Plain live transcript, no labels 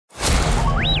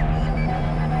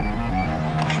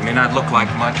May not look like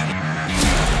much.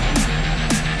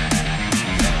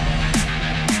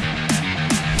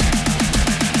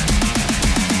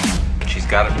 But she's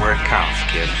got it where it counts,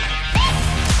 kid.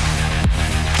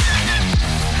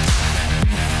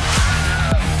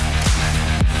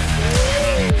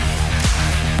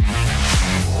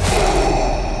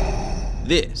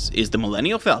 This is the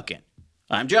Millennial Falcon.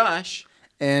 I'm Josh.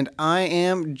 And I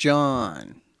am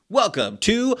John. Welcome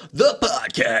to the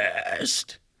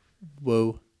podcast.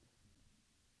 Whoa.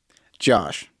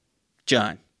 Josh.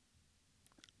 John.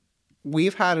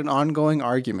 We've had an ongoing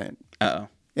argument Uh-oh.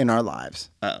 in our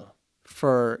lives Uh-oh.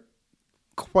 for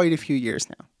quite a few years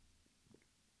now.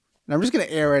 And I'm just going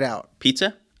to air it out.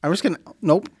 Pizza? I'm just going to...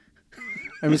 Nope.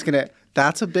 I'm just going to...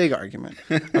 That's a big argument.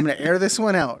 I'm going to air this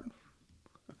one out.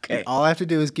 Okay. And all I have to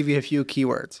do is give you a few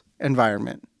keywords.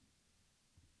 Environment.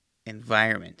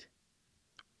 Environment.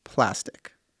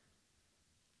 Plastic.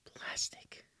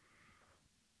 Plastic.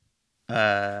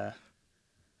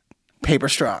 Paper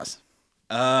straws.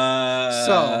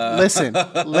 So, listen.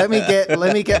 Let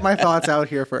me get my thoughts out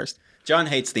here first. John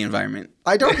hates the environment.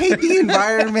 I don't hate the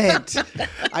environment.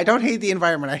 I don't hate the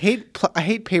environment. I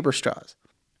hate paper straws.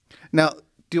 Now,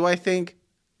 do I think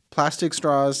plastic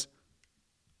straws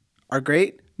are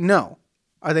great? No.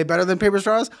 Are they better than paper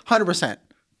straws? 100%.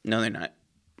 No, they're not.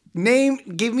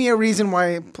 Give me a reason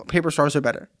why paper straws are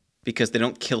better. Because they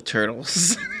don't kill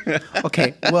turtles.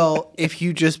 Okay, well, if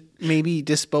you just maybe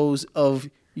dispose of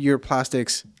your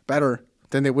plastics better,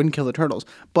 then they wouldn't kill the turtles.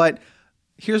 But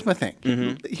here's my thing.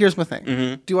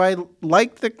 Mm-hmm. Do I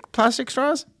like the plastic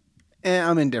straws?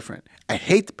 I'm indifferent. I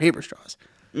hate the paper straws.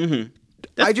 Mm-hmm.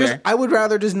 That's fair. I would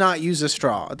rather just not use a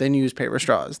straw than use paper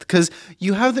straws because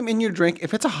you have them in your drink.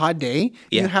 If it's a hot day,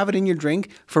 you have it in your drink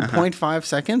for 0.5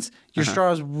 seconds, your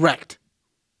straw is wrecked.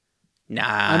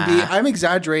 Nah. I'm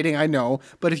exaggerating, I know,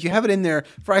 but if you have it in there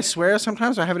I swear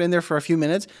sometimes I have it in there for a few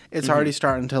minutes, it's already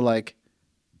starting to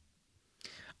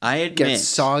I admit, get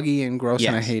soggy and gross,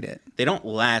 and I hate it. They don't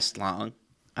last long.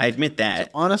 I admit that.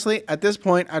 So honestly, at this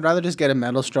point, I'd rather just get a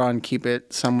metal straw and keep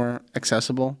it somewhere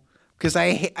accessible. Because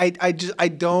I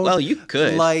don't Well, you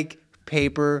could. like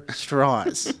paper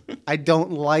straws. I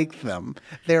don't like them.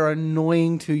 They're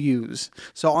annoying to use.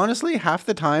 So honestly, half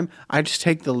the time, I just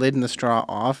take the lid and the straw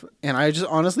off. And I just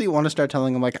honestly want to start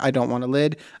telling them, I don't want a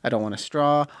lid. I don't want a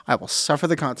straw. I will suffer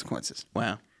the consequences.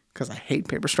 Wow. Because I hate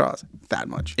paper straws that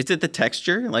much. Is it the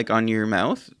texture, on your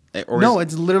mouth? Or No,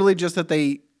 it's literally just that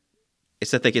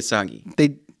it's that they get soggy.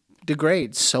 they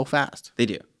degrade so fast. They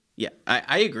do. Yeah,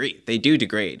 I agree. They do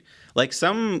degrade.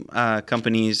 Some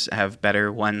companies have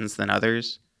better ones than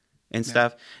others and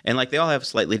stuff. And they all have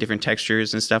slightly different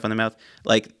textures and stuff on the mouth.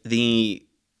 I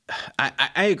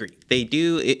agree. They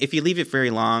do. If you leave it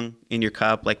very long in your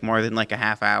cup, more than a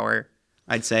half hour,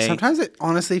 I'd say. Sometimes it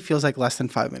honestly feels like less than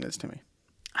 5 minutes to me.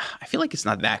 I feel like it's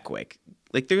not that quick.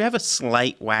 They have a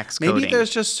slight wax coating. Maybe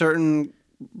there's just certain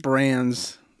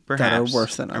brands that are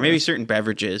worse than others. Or maybe certain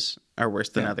beverages are worse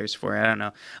than others for it. I don't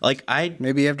know.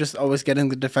 Maybe I'm just always getting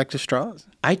the defective straws.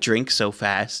 I drink so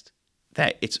fast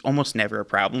that it's almost never a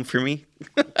problem for me.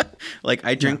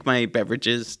 I drink my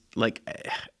beverages,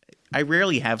 I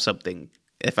rarely have something,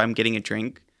 if I'm getting a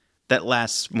drink, that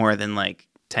lasts more than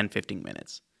 10, 15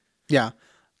 minutes. Yeah.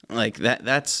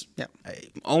 That's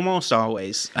almost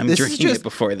always I'm drinking it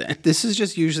before then. This is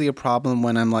just usually a problem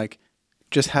when I'm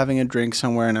just having a drink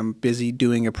somewhere and I'm busy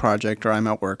doing a project or I'm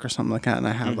at work or something like that and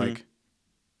I have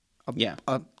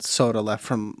a soda left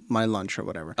from my lunch or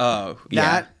whatever. Oh,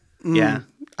 yeah.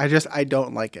 I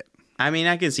don't like it. I mean,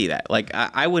 I can see that.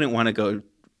 I wouldn't want to go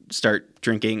start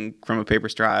drinking from a paper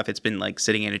straw if it's been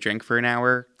sitting in a drink for an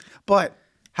hour. But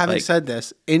having said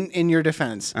this, in your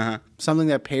defense, something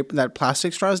that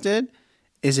plastic straws did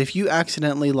is if you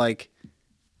accidentally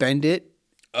bend it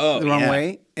the wrong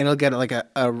way, it'll get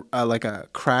a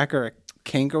crack or a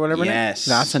kink or whatever. Yes,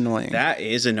 that's annoying. That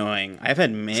is annoying. I've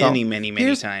had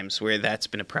many times where that's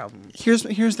been a problem. Here's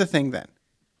the thing then.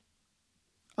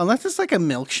 Unless it's a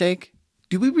milkshake,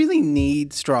 do we really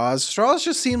need straws? Straws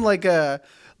just seem like a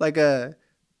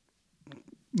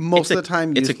most of the time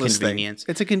useless it's a convenience.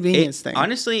 Thing. It's a convenience thing.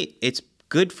 Honestly, it's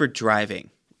good for driving.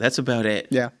 That's about it.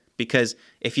 Yeah. Because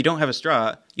if you don't have a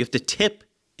straw, you have to tip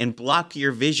and block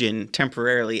your vision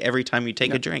temporarily every time you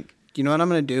take a drink. You know what I'm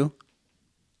going to do?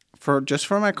 For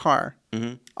my car,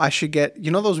 I should get,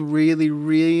 those really,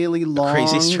 really long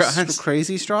crazy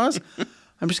straws?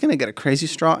 I'm just going to get a crazy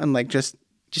straw and just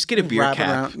get a beer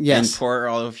cap and pour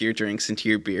all of your drinks into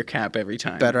your beer cap every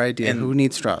time. Better idea. Who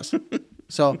needs straws?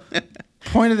 So,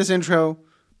 point of this intro,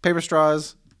 paper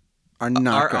straws are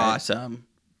not awesome.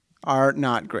 Are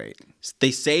not great.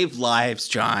 They save lives,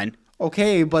 John.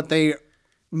 Okay, but they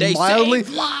They mildly,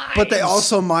 save lives! but they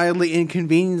also mildly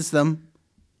inconvenience them.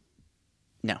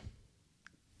 No.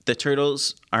 The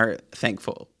turtles are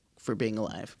thankful for being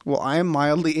alive. Well, I am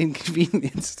mildly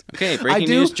inconvenienced. Okay, breaking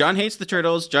news. John hates the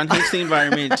turtles. John hates the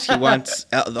environment. He wants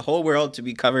the whole world to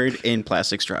be covered in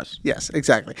plastic straws. Yes,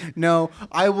 exactly. No,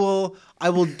 I will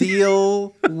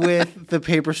deal with the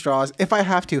paper straws if I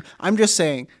have to. I'm just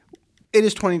saying, it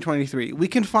is 2023. We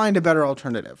can find a better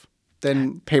alternative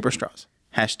than paper straws.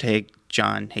 Hashtag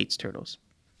John hates turtles.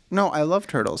 No, I love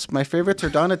turtles. My favorites are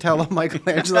Donatello,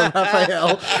 Michelangelo,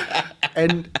 Raphael,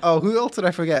 and who else did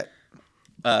I forget?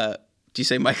 Do you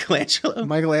say Michelangelo?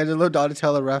 Michelangelo,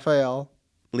 Donatello, Raphael,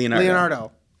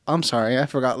 Leonardo. I'm sorry, I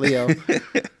forgot Leo.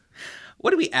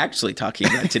 What are we actually talking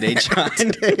about today, John?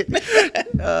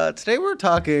 Today we're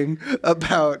talking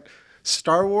about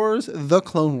Star Wars: The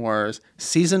Clone Wars,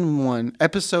 Season 1,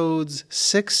 Episodes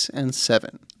 6 and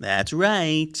 7. That's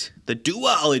right. The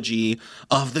duology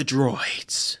of the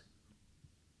droids.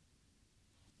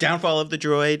 Downfall of the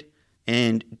droid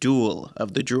and duel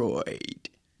of the droid.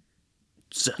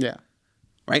 Yeah.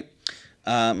 Right?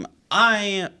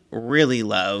 I really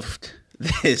loved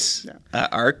this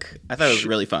arc. I thought it was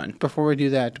really fun. Before we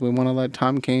do that, do we want to let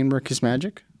Tom Kane work his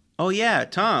magic? Oh, yeah,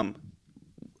 Tom.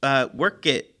 Work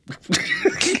it.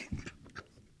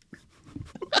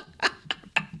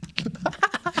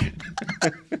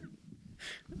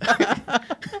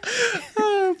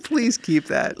 Please keep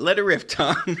that. Let it rip,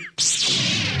 Tom.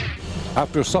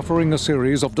 After suffering a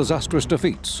series of disastrous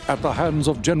defeats at the hands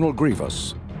of General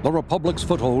Grievous, the Republic's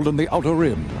foothold in the Outer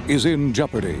Rim is in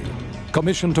jeopardy.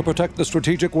 Commissioned to protect the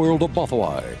strategic world of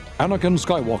Bothawai, Anakin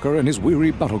Skywalker and his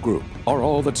weary battle group are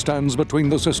all that stands between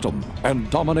the system and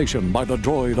domination by the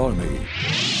droid army.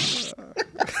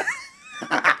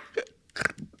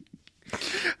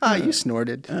 You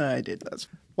snorted. I did.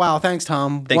 Wow, thanks,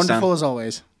 Tom. Thanks, Wonderful Tom. as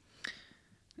always.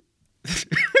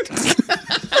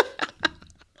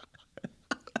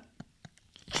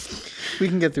 We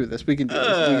can get through this. We can do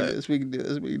this. We can do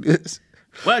this. We can do this.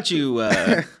 Why don't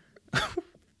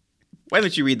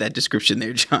you read that description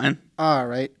there, John? All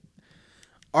right.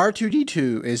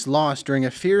 R2-D2 is lost during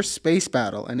a fierce space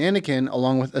battle, and Anakin,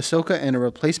 along with Ahsoka and a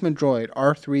replacement droid,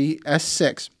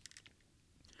 R3-S6,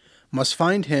 must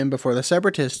find him before the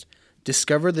Separatists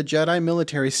discover the Jedi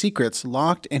military secrets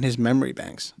locked in his memory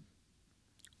banks.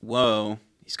 Whoa.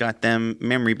 He's got them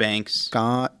memory banks.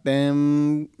 Got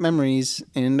them memories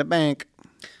in the bank.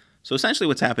 So essentially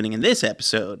what's happening in this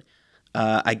episode,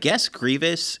 I guess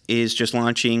Grievous is just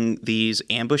launching these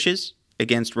ambushes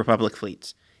against Republic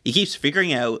fleets. He keeps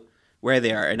figuring out where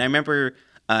they are. And I remember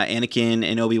Anakin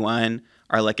and Obi-Wan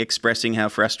are like expressing how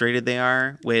frustrated they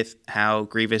are with how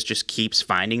Grievous just keeps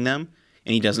finding them.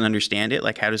 And he doesn't understand it.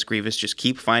 Like, how does Grievous just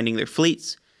keep finding their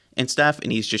fleets and stuff?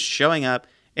 And he's just showing up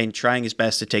and trying his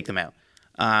best to take them out.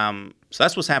 So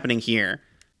that's what's happening here.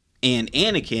 And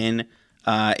Anakin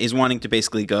is wanting to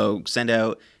basically go send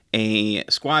out a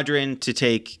squadron to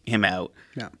take him out.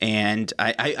 Yeah. And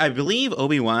I believe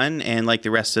Obi-Wan and like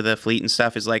the rest of the fleet and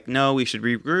stuff is like, no, we should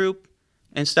regroup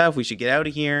and stuff. We should get out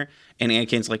of here. And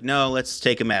Anakin's like, no, let's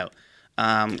take him out.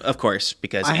 Of course,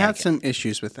 because I Anakin. had some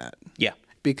issues with that. Yeah.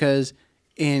 Because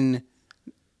in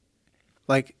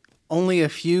like only a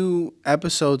few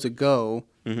episodes ago,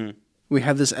 we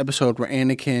had this episode where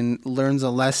Anakin learns a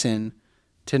lesson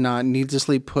to not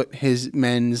needlessly put his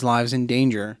men's lives in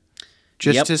danger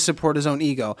just to support his own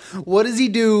ego. What does he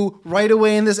do right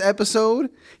away in this episode?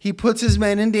 He puts his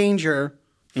men in danger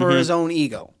for his own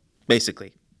ego.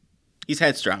 Basically. He's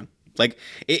headstrong. Like,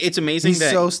 it's amazing He's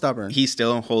that so stubborn. He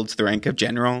still holds the rank of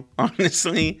general,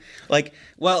 honestly. Like,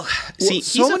 well, see,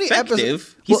 so he's many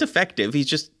effective. He's effective. He's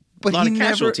just a lot of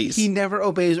casualties. He never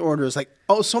obeys orders. Like,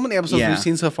 so many episodes we've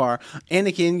seen so far.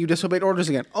 Anakin, you disobeyed orders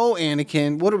again. Oh,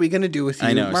 Anakin, what are we going to do with you?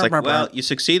 I know. It's like, well, you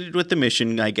succeeded with the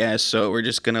mission, I guess, so we're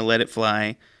just going to let it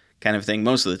fly kind of thing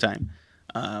most of the time.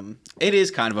 It is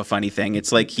kind of a funny thing.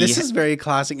 It's like This is very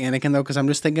classic Anakin, though, because I'm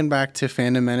just thinking back to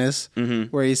Phantom Menace,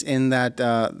 where he's in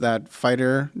that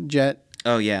fighter jet.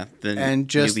 Oh, yeah. And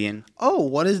just, Nubian. oh,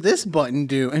 what does this button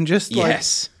do? And just,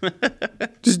 Yes.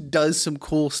 just does some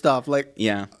cool stuff. Like,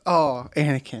 Yeah. oh,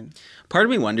 Anakin. Part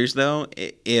of me wonders, though,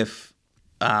 if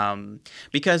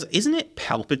because isn't it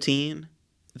Palpatine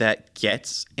that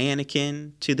gets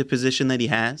Anakin to the position that he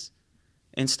has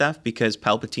and stuff? Because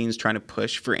Palpatine's trying to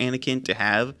push for Anakin to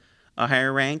have a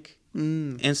higher rank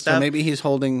and stuff. So maybe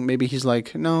he's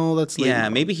like, no, let's leave. Yeah,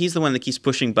 maybe he's the one that keeps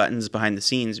pushing buttons behind the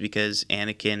scenes because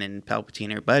Anakin and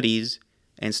Palpatine are buddies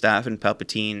and stuff, and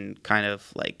Palpatine kind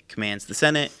of like commands the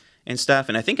Senate and stuff.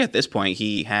 And I think at this point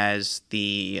he has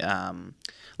the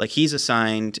like he's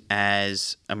assigned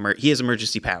as he has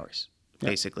emergency powers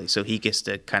basically. So he gets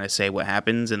to kind of say what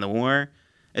happens in the war,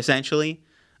 essentially.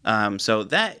 So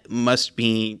that must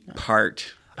be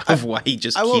part of why he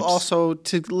just I will keeps... also,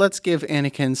 let's give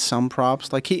Anakin some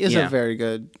props. Like, he is a very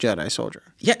good Jedi soldier.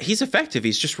 Yeah, he's effective.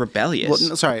 He's just rebellious.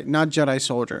 Well, sorry, not Jedi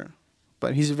soldier,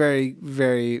 but he's a very,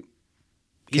 very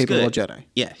capable Jedi.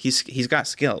 Yeah, he's got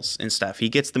skills and stuff. He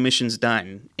gets the missions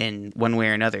done in one way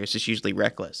or another. It's just usually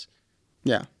reckless.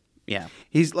 Yeah. Yeah.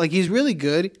 He's really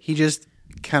good. He just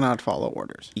cannot follow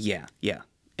orders. Yeah, yeah.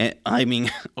 And, I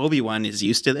mean, Obi-Wan is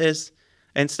used to this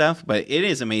and stuff, but it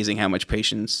is amazing how much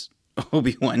patience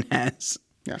Obi-Wan has.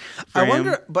 Yeah. I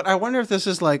wonder if this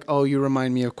is like, oh, you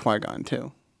remind me of Qui-Gon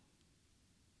too.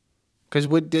 Because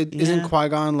isn't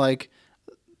Qui-Gon like,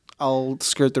 I'll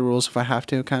skirt the rules if I have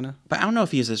to, kind of? But I don't know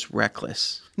if he's as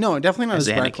reckless. No, definitely not as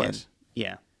Anakin. reckless.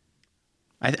 Yeah.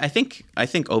 I think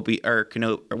Qui-Gon.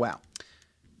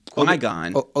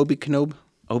 Obi Kenobi.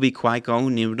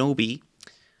 Qui-Gon Kenobi.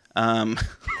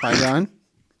 Qui-Gon.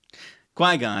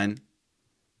 Qui-Gon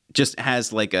just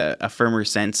has like a firmer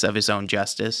sense of his own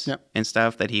justice and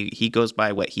stuff, that he goes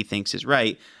by what he thinks is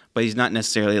right, but he's not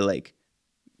necessarily like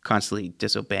constantly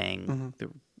disobeying the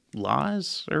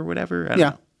laws or whatever. I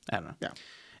don't know. Yeah.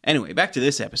 Anyway, back to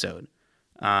this episode.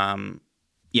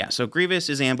 So Grievous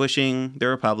is ambushing the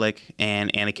Republic,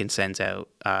 and Anakin sends out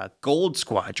Gold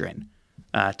Squadron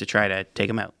to try to take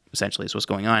him out, essentially is what's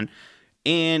going on.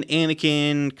 And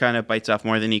Anakin kind of bites off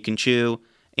more than he can chew.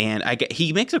 And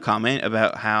he makes a comment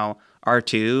about how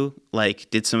R2 like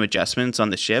did some adjustments on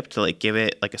the ship to like give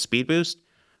it like a speed boost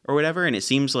or whatever. And it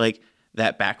seems like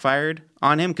that backfired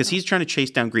on him because he's trying to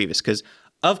chase down Grievous. Because,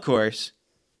 of course,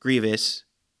 Grievous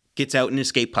gets out in an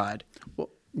escape pod. Well,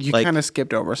 you kind of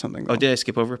skipped over something, though. Oh, did I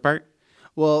skip over a part?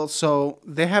 Well, so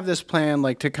they have this plan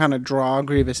like to kind of draw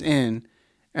Grievous in,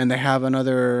 and they have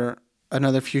another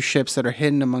few ships that are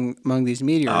hidden among these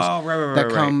meteors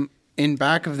that come in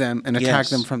back of them and attack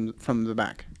them from the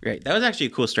back. Right. That was actually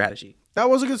a cool strategy. That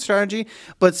was a good strategy,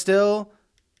 but still,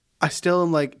 I still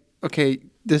am like, okay,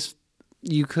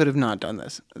 you could have not done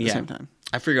this at the same time.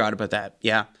 I forgot about that.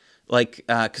 Yeah. Like,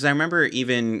 because I remember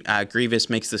even Grievous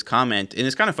makes this comment, and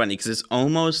it's kind of funny because it's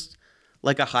almost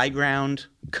like a high ground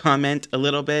comment a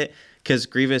little bit, because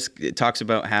Grievous talks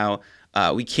about how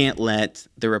we can't let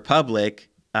the Republic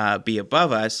be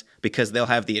above us because they'll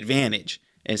have the advantage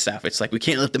and stuff. It's like, we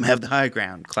can't let them have the high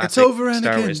ground. Classic it's over, Anakin.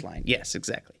 Star Wars line. Yes,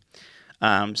 exactly.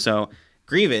 So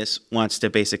Grievous wants to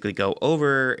basically go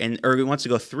over or he wants to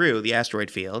go through the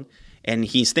asteroid field, and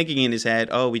he's thinking in his head,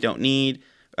 oh, we don't need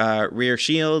rear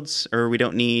shields, or we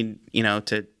don't need,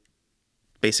 to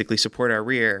basically support our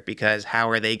rear, because how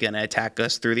are they going to attack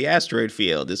us through the asteroid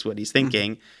field is what he's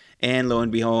thinking. And lo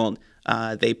and behold,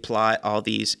 they plot all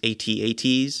these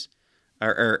ATATs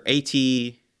or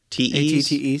ATTEs.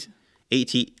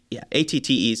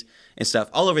 ATTEs and stuff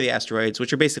all over the asteroids,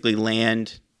 which are basically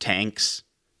land tanks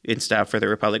and stuff for the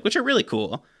Republic, which are really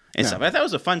cool and stuff. I thought it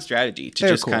was a fun strategy to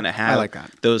just kind of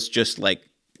have those just like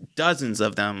dozens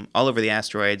of them all over the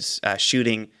asteroids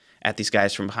shooting at these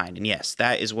guys from behind. And yes,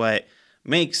 that is what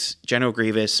makes General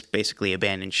Grievous basically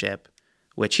abandon ship,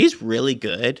 which he's really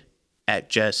good at,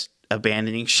 just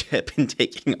abandoning ship and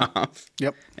taking off.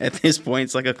 Yep. At this point,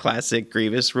 it's like a classic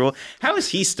Grievous rule. How is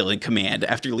he still in command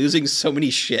after losing so many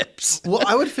ships? Well,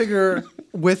 I would figure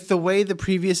with the way the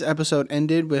previous episode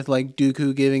ended, with like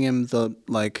Dooku giving him the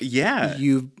like,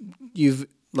 you've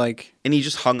like, and he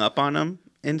just hung up on him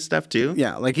and stuff too.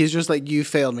 Yeah, like he's just like, you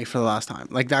failed me for the last time,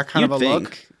 like that kind of a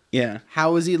look. Yeah.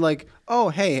 How is he like, oh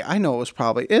hey, I know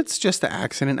it's just an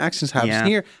accident. Accidents happen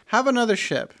here. Have another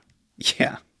ship.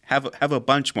 Yeah. Have a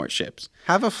bunch more ships.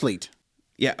 Have a fleet.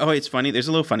 Yeah. Oh, it's funny. There's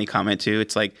a little funny comment too.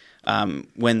 It's like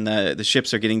when the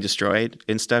ships are getting destroyed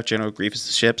and stuff, General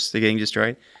Grievous' ships, they're getting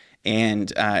destroyed.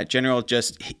 And General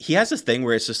he has this thing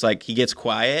where it's just like he gets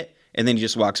quiet and then he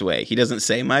just walks away. He doesn't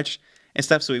say much and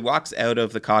stuff. So he walks out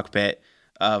of the cockpit.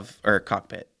 What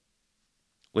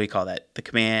do you call that? The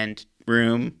command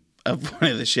room of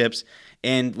one of the ships.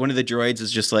 And one of the droids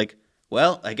is just like,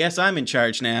 well, I guess I'm in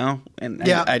charge now. And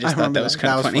I just thought that was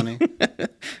kind of funny.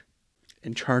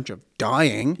 In charge of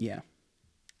dying. Yeah.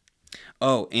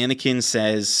 Oh, Anakin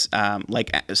says,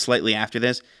 slightly after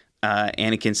this,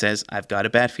 Anakin says, I've got a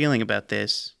bad feeling about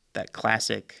this. That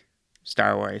classic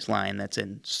Star Wars line that's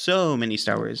in so many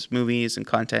Star Wars movies and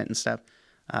content and stuff.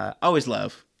 Always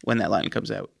love when that line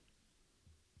comes out.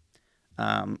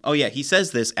 He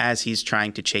says this as he's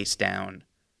trying to chase down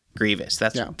Grievous.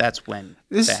 That's when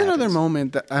this is another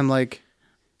moment that I'm like,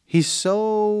 he's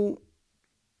so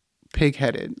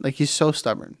pig-headed, like he's so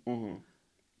stubborn. Mm-hmm.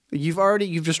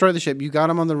 You've destroyed the ship, you got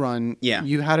him on the run,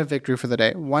 you had a victory for the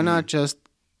day. Why not just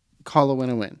call a win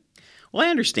a win? Well, I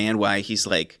understand why he's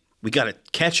like, we got to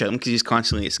catch him because he's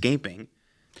constantly escaping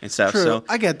and stuff. True. So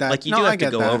I get that. Like, you No, do I have to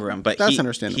get go that. over him. But That's he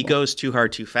understandable. goes too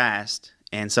hard too fast,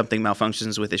 and something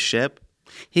malfunctions with his ship.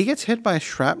 He gets hit by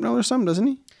shrapnel or something, doesn't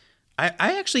he?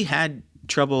 I actually had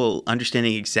trouble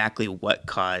understanding exactly what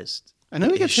caused. I know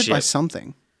he gets his hit by ship.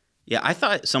 something. Yeah, I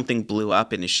thought something blew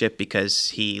up in his ship because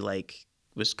he like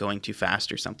was going too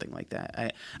fast or something like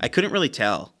that. I couldn't really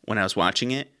tell when I was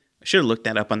watching it. I should have looked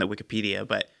that up on the Wikipedia,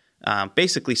 but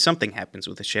basically something happens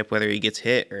with the ship, whether he gets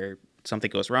hit or something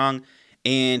goes wrong,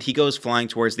 and he goes flying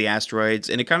towards the asteroids,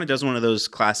 and it kind of does one of those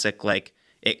classic, like,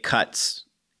 it cuts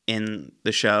in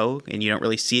the show, and you don't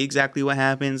really see exactly what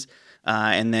happens,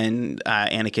 and then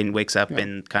Anakin wakes up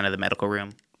in kind of the medical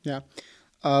room. Yeah.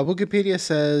 Wikipedia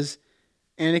says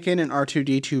Anakin and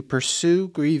R2-D2 pursue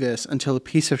Grievous until a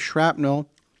piece of shrapnel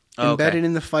embedded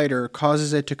in the fighter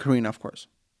causes it to careen, of course.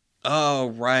 Oh,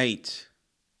 right.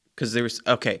 Because there was...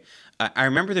 Okay. I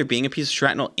remember there being a piece of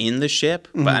shrapnel in the ship,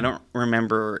 but I don't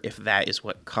remember if that is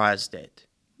what caused it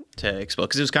to explode.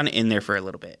 Because it was kind of in there for a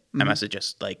little bit. I must have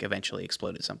just, like, eventually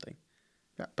exploded something.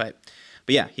 Yeah. But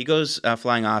yeah, he goes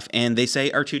flying off, and they say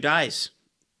R2 dies.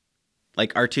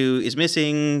 Like, R2 is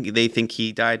missing. They think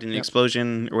he died in an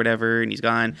explosion or whatever, and he's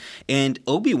gone. And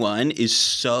Obi-Wan is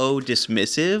so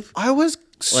dismissive. I was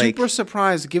super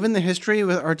surprised, given the history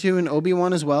with R2 and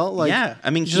Obi-Wan as well. Like, Yeah, I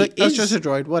mean, he's he like, that's is- just a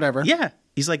droid, whatever. Yeah.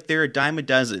 He's like, they're a dime a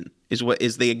dozen, is what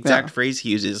is the exact phrase he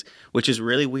uses, which is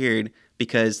really weird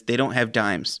because they don't have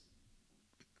dimes.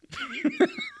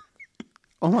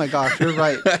 Oh my gosh, you're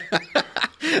right.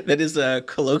 That is a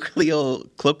colloquial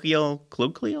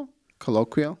Colloquial.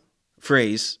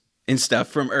 phrase and stuff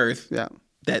from Earth. Yeah.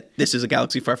 That this is a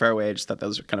galaxy far, far away. I just thought that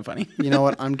was kind of funny. You know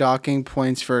what? I'm docking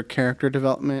points for character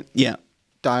development, Yeah.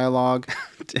 dialogue,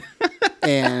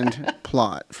 and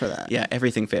plot for that. Yeah,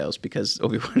 everything fails because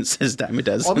Obi-Wan says dime a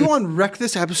dozen. Obi-Wan wrecked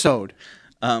this episode.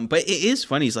 But it is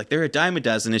funny. He's like, they're a dime a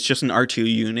dozen. It's just an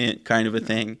R2 unit kind of a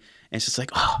thing. And it's just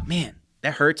like, oh, man,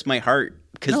 that hurts my heart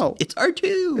because it's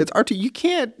R2. It's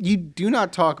R2. You do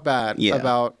not talk bad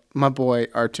about my boy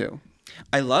R2.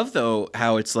 I love, though,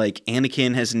 how it's like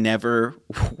Anakin has never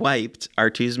wiped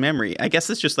R2's memory. I guess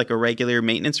it's just like a regular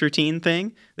maintenance routine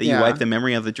thing that you wipe the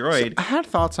memory of the droid. I had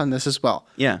thoughts on this as well.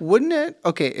 Yeah. Wouldn't it?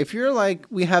 Okay, if you're like,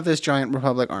 we have this giant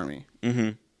Republic army.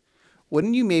 Mm-hmm.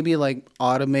 Wouldn't you maybe like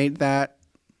automate that?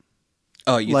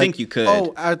 Oh, you Like, think you could?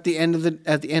 Oh, at the end of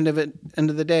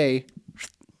the day.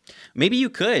 Maybe you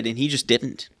could, and he just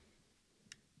didn't.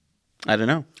 I don't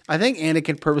know. I think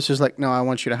Anakin purpose is like, no, I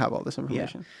want you to have all this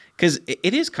information. Because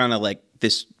it is kind of like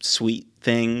this sweet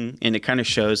thing, and it kind of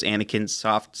shows Anakin's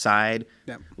soft side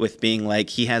with being like,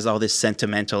 he has all this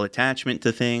sentimental attachment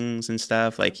to things and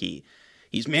stuff. Like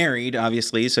he's married,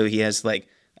 obviously, so he has like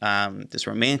this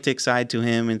romantic side to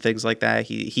him and things like that.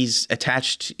 He's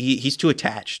attached. He's too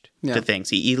attached to things.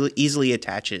 He easily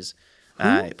attaches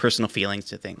personal feelings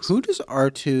to things. Who does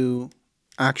R2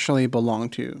 actually belong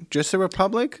to? Just the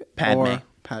Republic? Padme. Or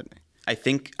Padme? I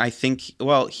think,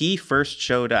 well, he first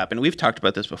showed up, and we've talked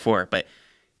about this before, but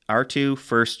R2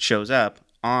 first shows up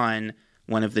on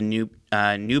one of the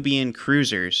Nubian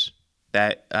cruisers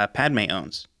that Padme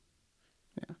owns.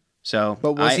 Yeah. So,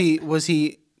 But was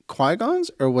he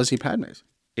Qui-Gon's or was he Padme's?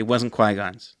 It wasn't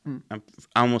Qui-Gon's. I'm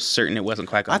almost certain it wasn't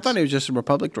Qui-Gon's. I thought he was just a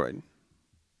Republic droid.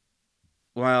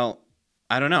 Well,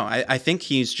 I don't know. I think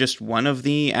he's just one of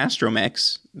the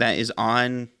astromechs that is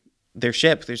on their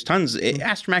ship. There's tons.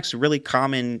 Astromech's a really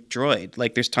common droid.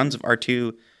 Like, there's tons of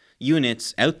R2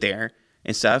 units out there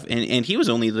and stuff. And he was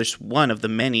only just one of the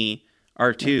many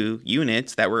R2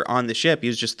 units that were on the ship. He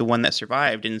was just the one that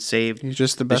survived and saved He's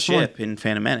just the best ship in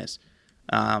Phantom Menace.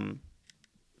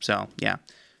 So, yeah.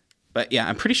 But, yeah,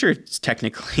 I'm pretty sure it's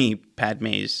technically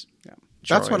Padme's droid.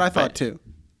 That's what I thought, too.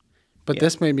 But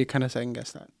this made me kind of second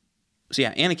guess that. So,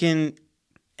 yeah, Anakin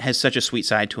has such a sweet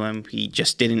side to him. He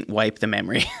just didn't wipe the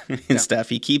memory and stuff.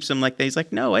 He keeps him like that. He's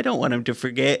like, no, I don't want him to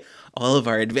forget all of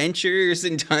our adventures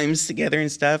and times together and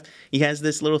stuff. He has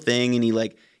this little thing, and he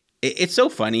like, it's so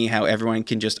funny how everyone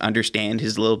can just understand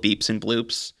his little beeps and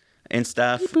bloops and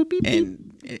stuff. Beep, boop, beep,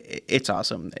 and it's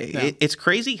awesome. Yeah. It's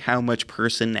crazy how much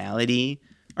personality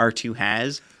R2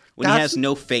 has when he has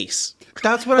no face.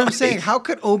 That's what I'm saying. How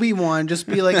could Obi-Wan just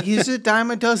be like, he's a dime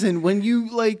a dozen when you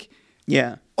like...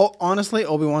 Yeah. Oh, honestly,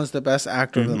 Obi-Wan's the best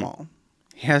actor of them all.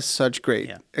 He has such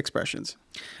great expressions.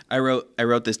 I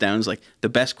wrote this down. It's like the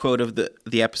best quote of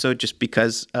the episode just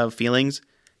because of feelings.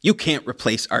 You can't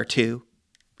replace R2.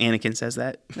 Anakin says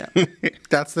that. Yeah.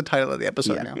 That's the title of the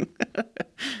episode now.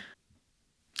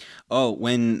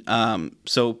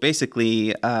 So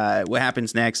basically what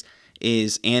happens next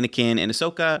is Anakin and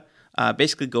Ahsoka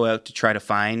basically go out to try to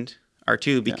find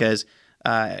R2 because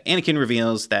Anakin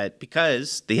reveals that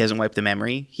because he hasn't wiped the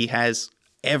memory, he has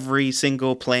every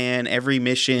single plan, every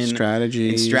mission,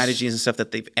 strategies and stuff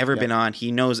that they've ever been on.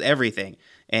 He knows everything.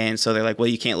 And so they're like, well,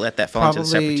 you can't let that fall into the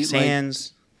Separatist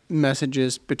hands.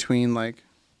 Messages between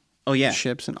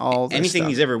ships and all this anything stuff.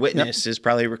 He's ever witnessed is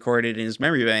probably recorded in his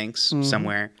memory banks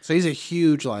somewhere. So he's a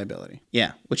huge liability.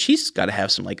 Yeah, which he's got to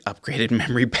have some upgraded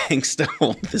memory banks to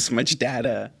hold this much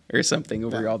data or something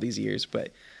over all these years.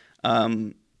 But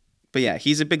yeah,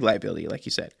 he's a big liability, like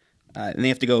you said, and they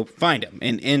have to go find him.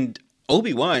 And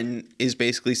Obi-Wan is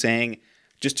basically saying,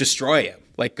 just destroy him.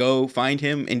 Go find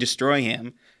him and destroy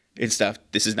him and stuff.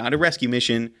 This is not a rescue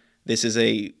mission. This is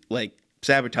a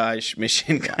sabotage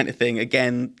mission kind of thing.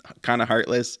 Again, kind of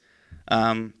heartless.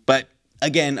 But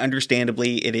again,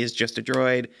 understandably, it is just a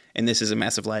droid, and this is a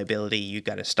massive liability. You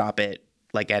got to stop it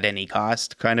at any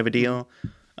cost kind of a deal.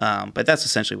 But that's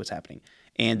essentially what's happening.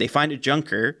 And they find a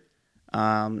junker.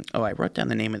 I wrote down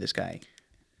the name of this guy.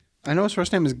 I know his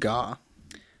first name is Ga.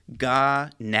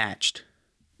 Ga Natched.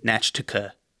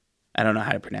 Natchtuka. I don't know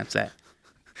how to pronounce that.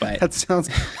 But that sounds...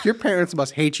 Your parents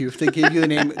must hate you if they give you the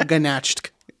name Ganatcht.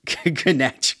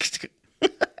 Ganatcht.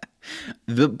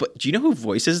 But do you know who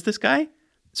voices this guy?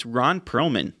 It's Ron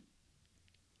Perlman.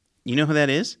 You know who that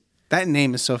is? That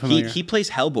name is so familiar. He plays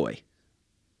Hellboy.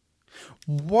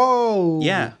 Whoa.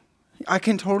 Yeah. I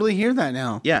can totally hear that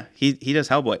now. Yeah, he does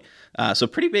Hellboy. So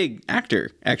pretty big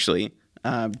actor, actually,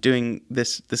 doing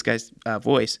this guy's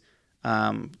voice.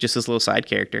 Just this little side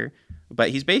character.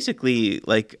 But he's basically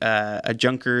a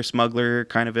junker, smuggler,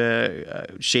 kind of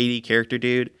a shady character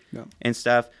dude and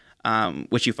stuff,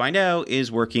 which you find out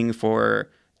is working for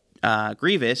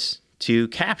Grievous to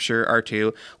capture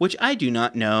R2, which I do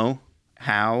not know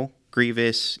how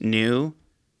Grievous knew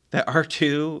that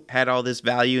R2 had all this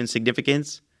value and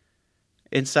significance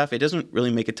and stuff. It doesn't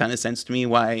really make a ton of sense to me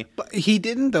why. But he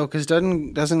didn't, though, because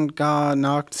doesn't Ga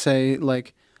Noct say,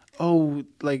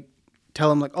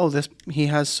 tell him this he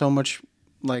has so much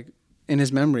in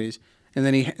his memories, and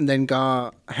then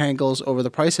Ga haggles over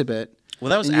the price a bit. Well,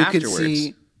 that was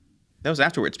afterwards. That was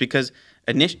afterwards because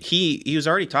he was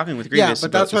already talking with Grievous. Yeah,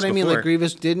 but that's what I mean.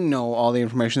 Grievous didn't know all the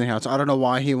information they had, so I don't know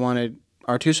why he wanted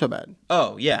R2 so bad.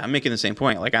 Oh yeah, I'm making the same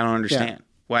point. I don't understand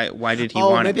why did he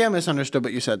want? Oh, maybe I misunderstood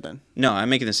what you said then. No, I'm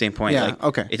making the same point. Yeah,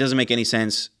 okay. It doesn't make any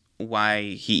sense why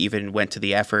he even went to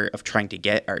the effort of trying to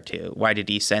get R2. Why did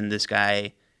he send this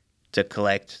guy to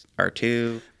collect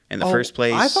R2 in the first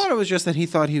place? I thought it was just that he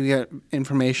thought he would get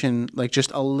information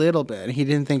just a little bit. He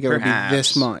didn't think it would be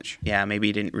this much. Yeah, maybe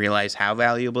he didn't realize how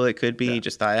valuable it could be. Yeah. He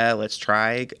just thought, let's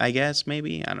try, I guess,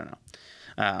 maybe. I don't know.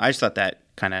 I just thought that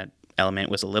kind of element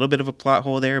was a little bit of a plot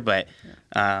hole there, but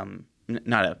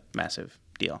not a massive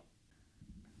deal.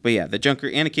 But yeah, the junker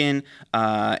Anakin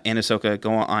and Ahsoka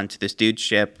go on to this dude's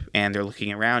ship, and they're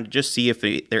looking around to just see if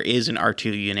there is an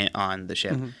R2 unit on the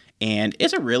ship. Mm-hmm. And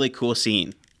it's a really cool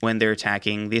scene when they're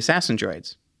attacking the assassin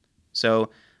droids. So,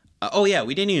 we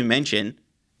didn't even mention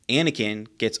Anakin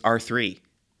gets R3.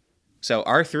 So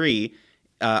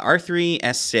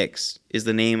R3S6 is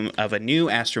the name of a new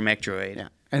astromech droid. Yeah,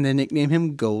 and they nickname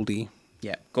him Goldie.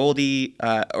 Yeah, Goldie,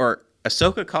 or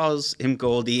Ahsoka calls him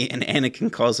Goldie, and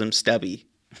Anakin calls him Stubby.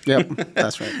 Yep,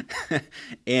 that's right.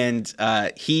 And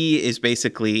he is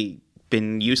basically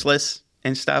been useless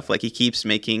and stuff. He keeps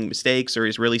making mistakes, or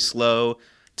he's really slow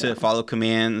to follow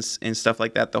commands and stuff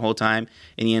like that the whole time.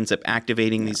 And he ends up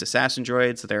activating these assassin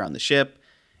droids that are on the ship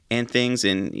and things.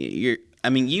 And you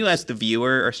as the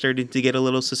viewer are starting to get a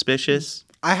little suspicious.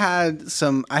 I had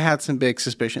some big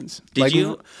suspicions. Did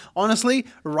you? Honestly,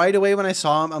 right away when I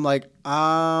saw him, I'm like,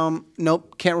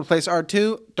 nope, can't replace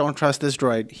R2. Don't trust this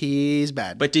droid. He's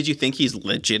bad. But did you think he's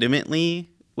legitimately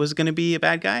was going to be a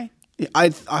bad guy? I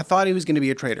thought he was going to be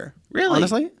a traitor. Really?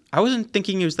 Honestly? I wasn't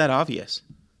thinking it was that obvious.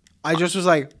 I just was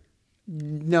like,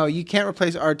 no, you can't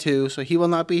replace R2, so he will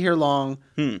not be here long.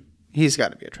 He's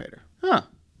got to be a traitor. Huh.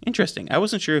 Interesting. I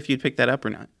wasn't sure if you'd pick that up or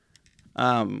not.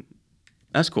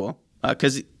 That's cool.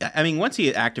 Because, once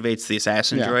he activates the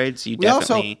assassin droids, you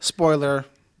definitely... Also, spoiler...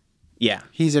 Yeah.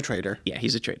 He's a traitor. Yeah,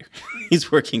 he's a traitor.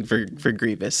 He's working for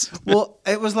Grievous. Well,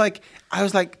 I was like,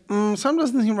 something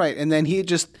doesn't seem right. And then he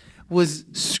just was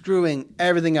screwing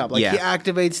everything up. He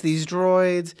activates these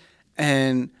droids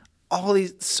and all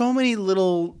these, so many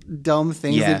little dumb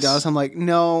things he does. I'm like,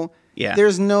 no,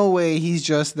 there's no way he's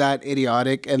just that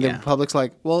idiotic. And the Republic's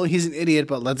like, well, he's an idiot,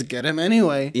 but let's get him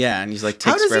anyway. Yeah, and he's like,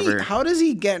 takes forever. How does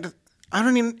he get, I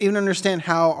don't even understand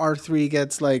how R3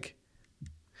 gets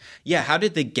Yeah, how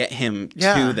did they get him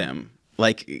to them?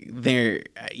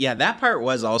 That part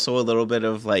was also a little bit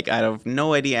of I have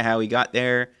no idea how he got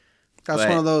there. That's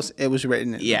one of those, it was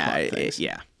written in the plot things.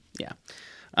 Yeah.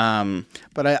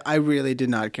 But I really did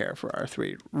not care for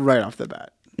R3 right off the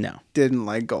bat. No. Didn't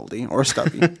like Goldie or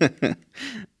Stubby.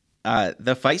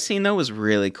 The fight scene though was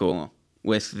really cool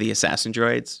with the assassin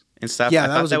droids and stuff. Yeah, I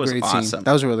that thought was that a was great awesome. scene.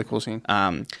 That was a really cool scene.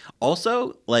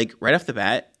 Also, like right off the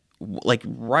bat, like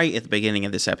right at the beginning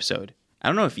of this episode, I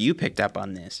don't know if you picked up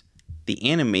on this.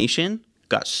 The animation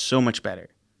got so much better.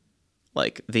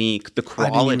 Like the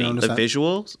quality, the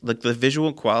visuals, like the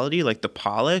visual quality, like the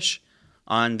polish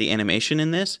on the animation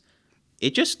in this,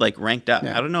 it just like ranked up.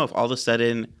 Yeah. I don't know if all of a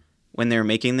sudden when they were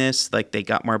making this, like they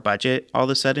got more budget all of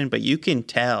a sudden, but you can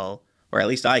tell, or at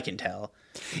least I can tell,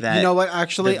 that you know what?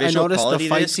 Actually, I noticed the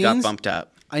fight scenes got bumped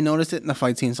up. I noticed it in the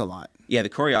fight scenes a lot. Yeah, the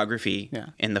choreography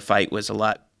in the fight was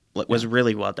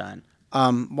really well done.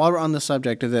 While we're on the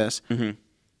subject of this,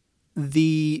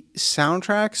 the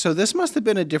soundtrack. So this must have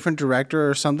been a different director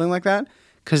or something like that,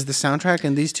 because the soundtrack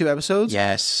in these two episodes,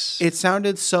 yes, it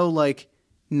sounded so like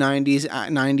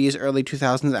 90s, early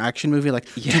 2000s action movie. Like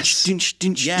yes,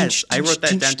 I wrote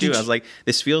that down too. I was like,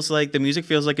 this feels like the music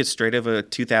feels like it's straight of a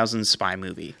 2000s spy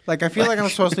movie. Like I feel like I'm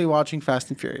supposed to be watching Fast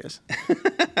and Furious.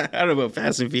 I don't know about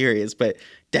Fast and Furious, but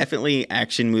definitely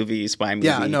action movie, spy movie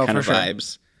kind of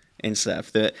vibes and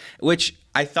stuff. Which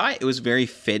I thought it was very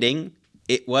fitting.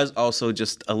 It was also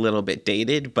just a little bit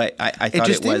dated, but I thought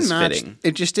it was fitting.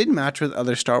 It just didn't match with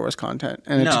other Star Wars content,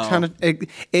 and it just kind of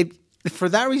it for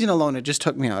that reason alone, it just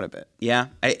took me out a bit. Yeah,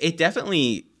 it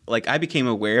definitely like I became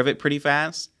aware of it pretty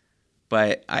fast,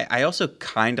 but I also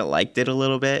kind of liked it a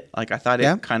little bit. Like I thought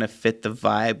it kind of fit the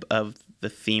vibe of the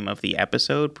theme of the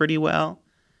episode pretty well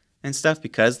and stuff,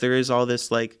 because there is all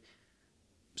this like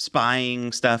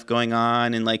spying stuff going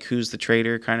on and like who's the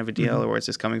traitor kind of a deal, or where's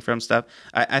this coming from stuff.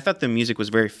 I thought the music was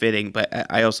very fitting,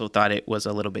 but I also thought it was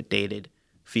a little bit dated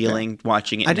feeling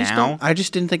watching it now. I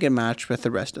just didn't think it matched with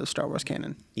the rest of the Star Wars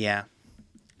canon. Yeah,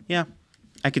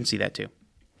 I can see that too.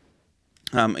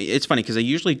 It's funny because I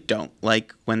usually don't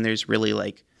like when there's really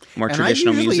like more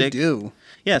traditional music. Do.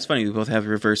 Yeah, it's funny. We both have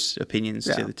reverse opinions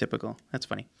to the typical. That's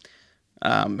funny.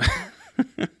 I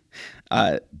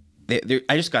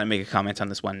just got to make a comment on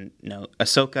this one note.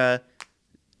 Ahsoka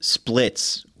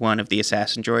splits one of the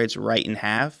assassin droids right in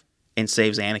half and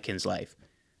saves Anakin's life.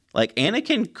 Like,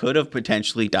 Anakin could have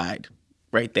potentially died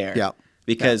right there. Yeah.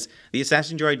 Because the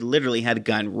assassin droid literally had a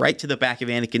gun right to the back of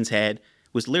Anakin's head,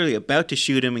 was literally about to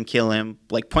shoot him and kill him,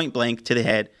 like point blank to the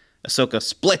head. Ahsoka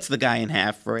splits the guy in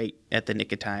half right at the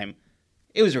nick of time.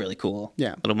 It was really cool.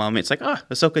 Yeah. Little moment. It's like,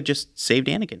 Ahsoka just saved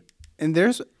Anakin. And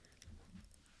there's...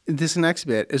 This next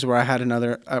bit is where I had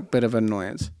a bit of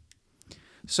annoyance.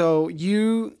 So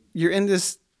you're in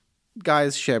this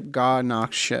guy's ship, God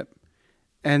Nox's ship,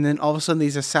 and then all of a sudden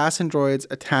these assassin droids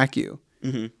attack you.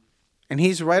 Mm-hmm. And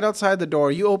he's right outside the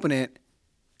door. You open it,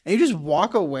 and you just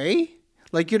walk away.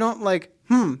 Like, you're not like,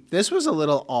 this was a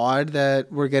little odd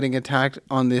that we're getting attacked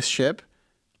on this ship.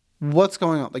 What's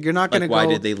going on? Like, you're not going to go... Why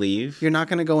did they leave? You're not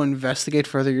going to go investigate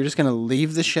further. You're just going to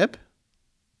leave the ship?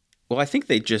 Well, I think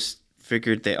they just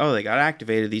figured they got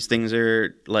activated. These things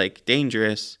are, like,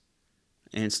 dangerous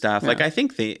and stuff. Yeah. Like, I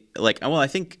think I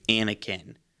think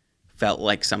Anakin felt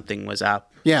like something was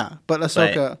up. Yeah, but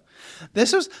Ahsoka...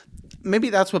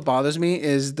 Maybe that's what bothers me,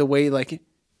 is the way, like...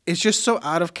 It's just so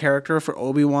out of character for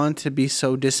Obi-Wan to be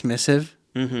so dismissive.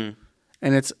 Mm-hmm.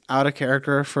 And it's out of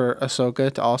character for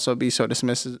Ahsoka to also be so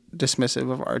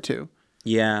dismissive of R2.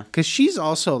 Yeah. Because she's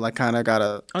also, like, kind of got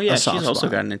a she's also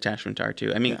got an attachment to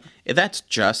R2. I mean, that's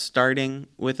just starting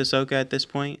with Ahsoka at this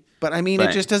point. But, I mean,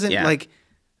 it just doesn't, like...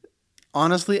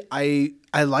 Honestly, I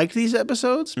like these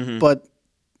episodes, but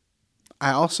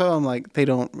I also am like, they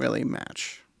don't really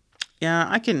match. Yeah,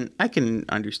 I can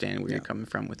understand where you're coming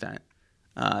from with that.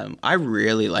 I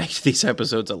really liked these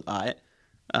episodes a lot.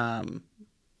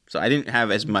 So I didn't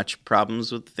have as much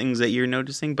problems with the things that you're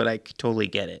noticing, but I totally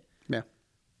get it. Yeah.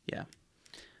 Yeah.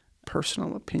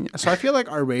 Personal opinion. So I feel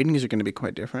like our ratings are going to be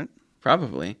quite different.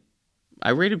 Probably.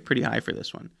 I rated pretty high for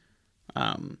this one.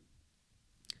 I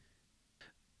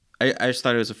just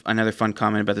thought it was another fun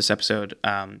comment about this episode.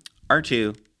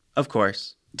 R2, of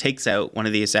course, takes out one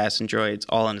of the assassin droids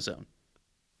all on his own.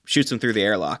 Shoots him through the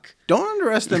airlock. Don't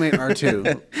underestimate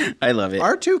R2. I love it.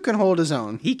 R2 can hold his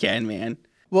own. He can, man.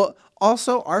 Well,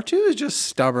 also, R2 is just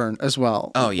stubborn as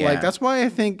well. Oh, yeah. Like, that's why I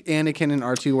think Anakin and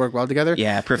R2 work well together.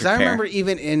 Yeah, perfect pair. I remember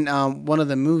even in one of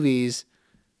the movies,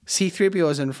 C-3PO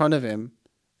is in front of him,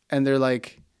 and they're,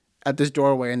 like, at this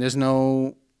doorway, and there's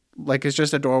no... Like, it's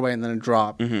just a doorway and then a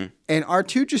drop. Mm-hmm. And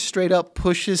R2 just straight up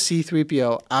pushes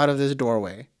C-3PO out of this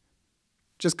doorway.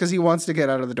 Just because he wants to get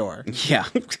out of the door. Yeah.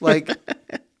 Like,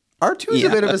 R2 is a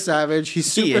bit of a savage.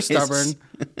 He's super stubborn.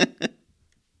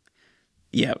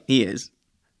 Yeah, he is.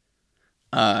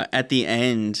 At the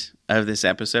end of this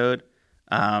episode,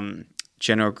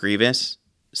 General Grievous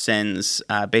sends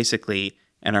basically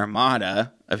an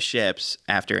armada of ships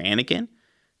after Anakin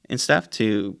and stuff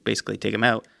to basically take him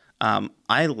out.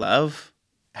 I love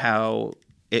how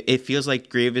it feels like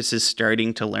Grievous is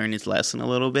starting to learn his lesson a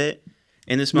little bit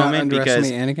in this moment. Not because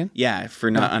underestimate Anakin? Yeah, for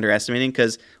not underestimating,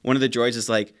 because one of the droids is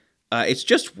like, it's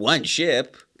just one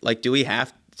ship. Like, do we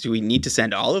need to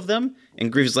send all of them?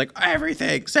 And Grievous is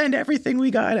like, send everything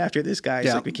we got after this guy.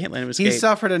 He's like, we can't let him escape. He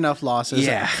suffered enough losses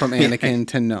from Anakin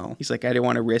to know. He's like, I didn't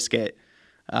want to risk it.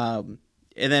 And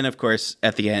then, of course,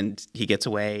 at the end, he gets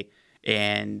away,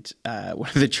 and one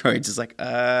of the droids is like,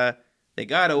 they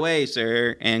got away,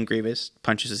 sir. And Grievous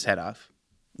punches his head off.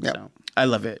 Yep. So I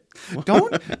love it.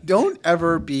 Don't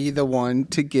ever be the one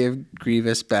to give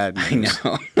Grievous bad news.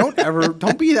 I know.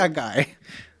 Don't be that guy.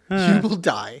 You will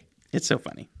die. It's so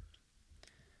funny.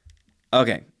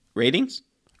 Okay, ratings?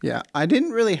 Yeah, I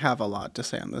didn't really have a lot to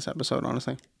say on this episode,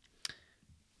 honestly.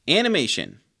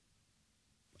 Animation.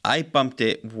 I bumped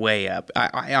it way up.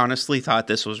 I honestly thought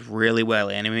this was really well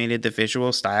animated. The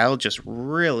visual style just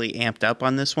really amped up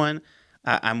on this one.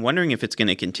 I'm wondering if it's going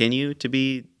to continue to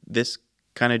be this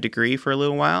kind of degree for a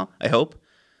little while. I hope.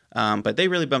 But they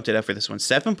really bumped it up for this one.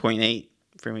 7.8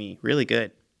 for me. Really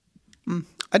good.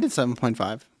 I did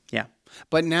 7.5. Yeah.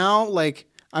 But now,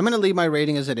 I'm going to leave my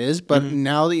rating as it is, but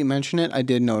now that you mention it, I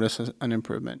did notice an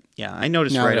improvement. Yeah, I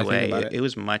noticed now right that I think away. about It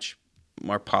was much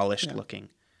more polished looking.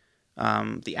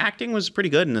 The acting was pretty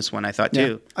good in this one, I thought,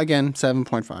 too. Again,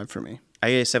 7.5 for me. I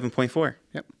gave 7.4.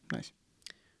 Yep,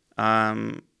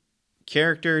 nice.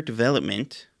 Character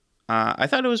development. I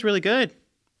thought it was really good.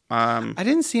 I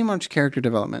didn't see much character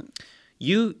development.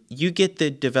 You get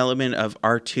the development of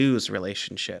R2's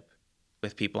relationship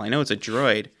with people. I know it's a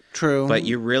droid. True. But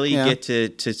you really get to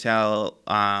tell,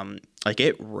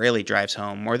 it really drives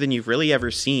home more than you've really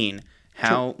ever seen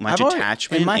how much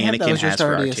attachment Anakin has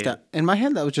for R2. In my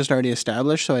head, that was just already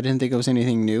established, so I didn't think it was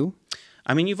anything new.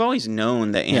 I mean, you've always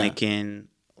known that Anakin,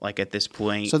 at this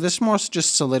point... So this more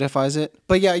just solidifies it.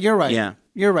 But yeah, you're right. Yeah.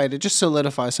 You're right. It just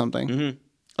solidifies something.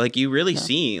 Mm-hmm. You really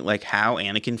see, how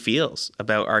Anakin feels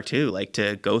about R2.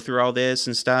 To go through all this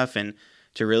and stuff, and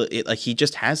to really... he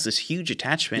just has this huge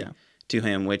attachment to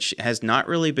him, which has not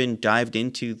really been dived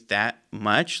into that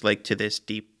much, to this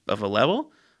deep of a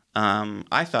level.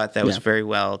 I thought that was very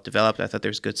well developed. I thought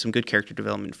there was some good character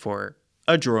development for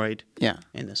a droid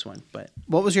in this one. But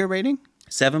what was your rating?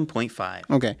 7.5.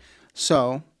 Okay.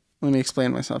 So let me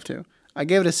explain myself too. I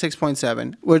gave it a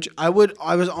 6.7, which I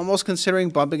was almost considering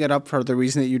bumping it up for the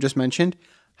reason that you just mentioned.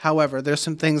 However, there's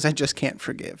some things I just can't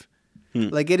forgive.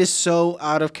 It is so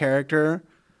out of character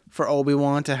for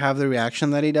Obi-Wan to have the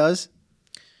reaction that he does.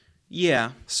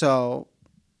 Yeah. So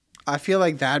I feel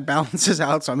like that balances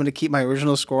out, so I'm going to keep my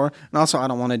original score. And also, I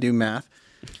don't want to do math.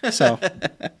 So,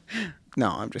 no,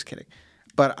 I'm just kidding.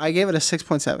 But I gave it a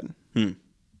 6.7.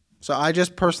 So I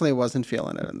just personally wasn't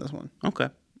feeling it in this one. Okay.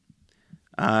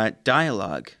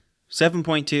 Dialogue.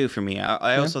 7.2 for me.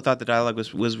 I also thought the dialogue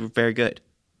was very good.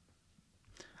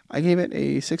 I gave it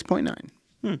a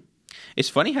 6.9. It's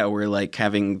funny how we're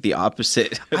having the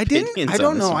opposite opinions. I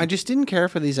don't on this know. one. I just didn't care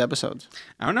for these episodes.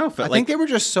 I don't know. I think they were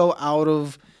just so out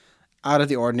of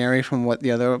the ordinary from what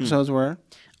the other episodes were.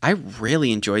 I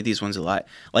really enjoyed these ones a lot.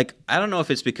 I don't know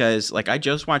if it's because I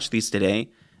just watched these today.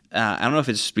 I don't know if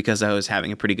it's just because I was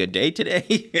having a pretty good day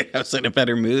today. I was in a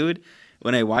better mood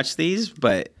when I watched these,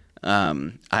 but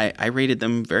I rated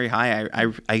them very high.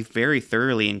 I very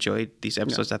thoroughly enjoyed these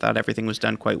episodes. I thought everything was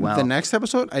done quite well. The next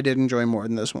episode, I did enjoy more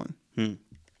than this one.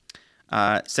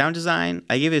 Sound design,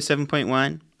 I gave it a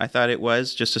 7.1. I thought it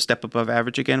was just a step above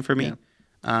average again for me.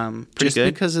 Pretty just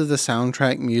good. Because of the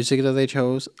soundtrack music that they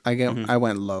chose, I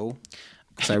went low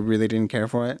because I really didn't care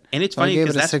for it. And it's funny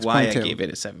because that's why I gave it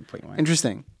a 7.1.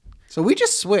 Interesting. So we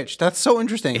just switched. That's so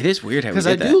interesting. It is weird how we did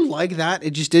that. Because I do like that.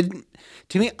 It just didn't...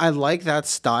 To me, I like that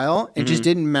style. It just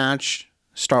didn't match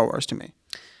Star Wars to me.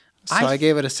 So I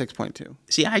gave it a 6.2.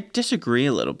 See, I disagree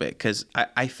a little bit because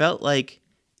I felt like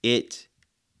it...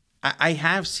 I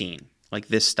have seen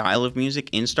this style of music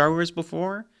in Star Wars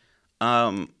before,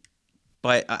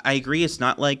 but I agree it's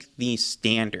not the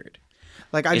standard.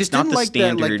 I just didn't like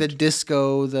the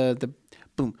disco, the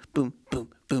boom, boom, boom,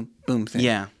 boom, boom thing.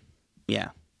 Yeah.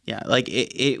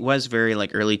 It was very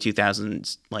early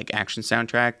 2000s action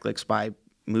soundtrack, spy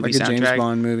movie soundtrack. A James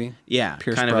Bond movie. Yeah,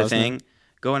 Pierce kind Brosnan. of a thing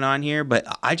going on here. But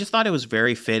I just thought it was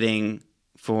very fitting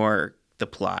for the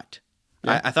plot.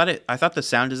 Yeah. I thought the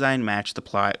sound design matched the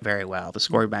plot very well. The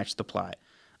score matched the plot.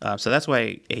 So that's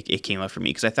why it came up for me,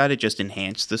 because I thought it just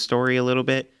enhanced the story a little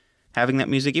bit, having that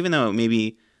music, even though it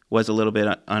maybe was a little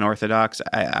bit unorthodox,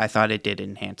 I thought it did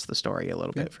enhance the story a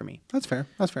little bit for me. That's fair.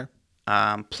 That's fair.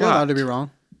 Plot. You're allowed to be wrong.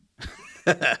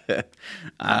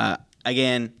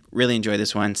 Again, really enjoy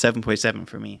this one. 7.7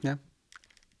 for me. Yeah.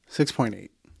 6.8.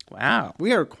 Wow.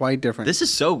 We are quite different. This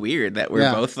is so weird that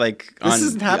we're both like on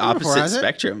hasn't the happened opposite before, has it?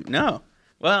 spectrum. No.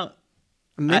 Well,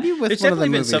 Maybe with there's one of the definitely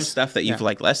been movies. some stuff that you've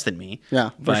liked less than me. Yeah,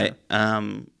 for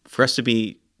but for us to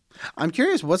be, I'm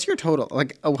curious, what's your total?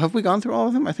 Like, have we gone through all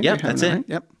of them? I think yeah, we have. that's now, it. Right?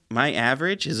 Yep. My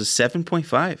average is a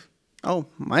 7.5. Oh,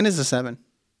 mine is a 7.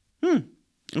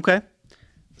 Okay.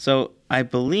 So I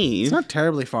believe It's not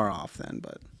terribly far off then,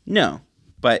 but no.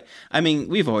 But I mean,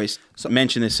 we've always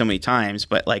mentioned this so many times,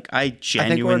 but like I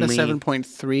genuinely I think we're at a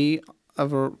 7.3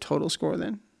 of a total score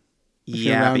then.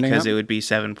 Yeah, rounding because up. it would be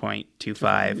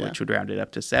 7.25, which would round it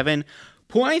up to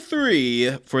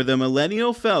 7.3 for the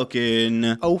Millennial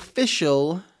Falcon.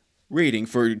 Official. Rating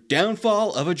for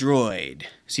Downfall of a Droid,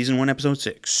 Season 1, Episode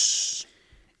 6.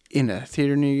 In a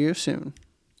theater near you soon.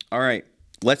 All right,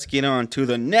 let's get on to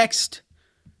the next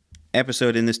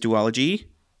episode in this duology.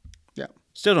 Yeah.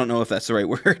 Still don't know if that's the right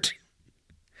word.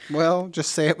 Well,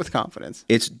 just say it with confidence.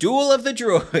 It's Duel of the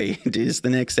Droid is the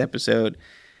next episode.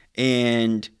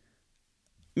 And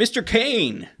Mr.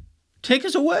 Kane, take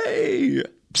us away.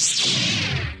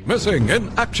 Missing in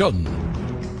action.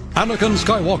 Anakin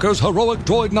Skywalker's heroic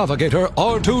droid navigator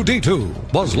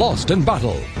R2-D2 was lost in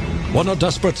battle. When a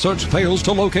desperate search fails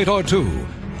to locate R2,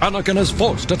 Anakin is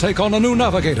forced to take on a new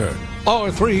navigator,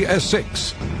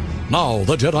 R3-S6. Now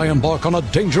the Jedi embark on a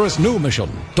dangerous new mission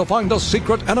to find a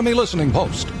secret enemy listening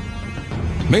post.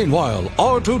 Meanwhile,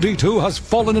 R2-D2 has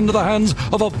fallen into the hands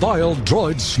of a vile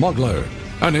droid smuggler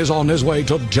and is on his way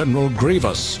to General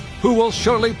Grievous, who will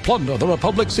surely plunder the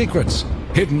Republic's secrets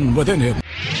hidden within him.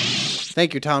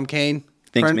 Thank you, Tom Kane.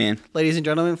 Thanks, man. Ladies and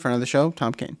gentlemen, friend of the show,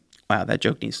 Tom Kane. Wow, that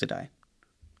joke needs to die.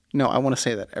 No, I want to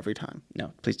say that every time.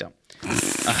 No, please don't.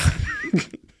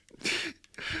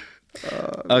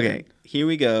 Okay, here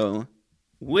we go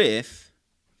with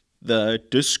the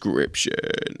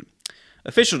description.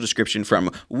 Official description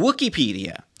from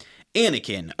Wikipedia.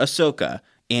 Anakin, Ahsoka,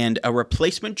 and a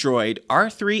replacement droid,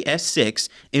 R3-S6,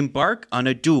 embark on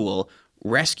a dual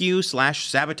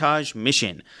rescue/sabotage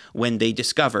mission when they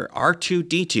discover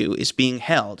R2-D2 is being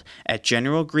held at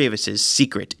General Grievous's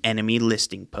secret enemy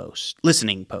listening post.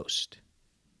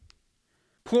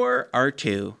 Poor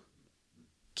R2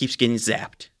 keeps getting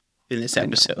zapped in this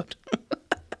episode.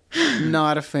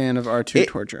 Not a fan of R2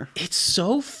 torture. It's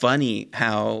so funny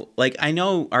how, like, I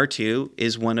know R2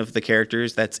 is one of the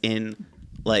characters that's in,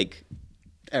 like,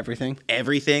 Everything.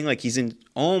 Like, he's in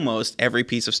almost every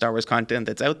piece of Star Wars content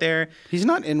that's out there. He's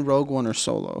not in Rogue One or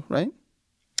Solo, right?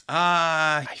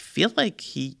 I feel like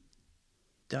he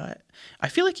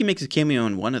makes a cameo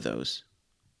in one of those.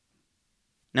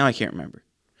 Now I can't remember.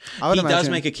 He does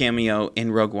make a cameo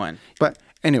in Rogue One. But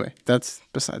anyway, that's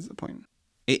besides the point.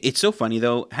 It's so funny,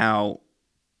 though, how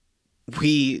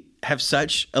we have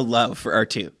such a love for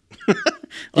R2.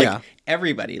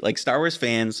 Everybody, like Star Wars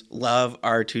fans, love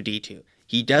R2-D2.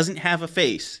 He doesn't have a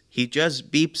face. He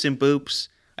just beeps and boops.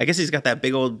 I guess he's got that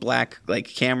big old black like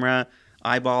camera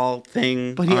eyeball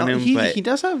thing on him. He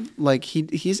does have like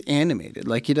he's animated.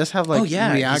 Like he does have like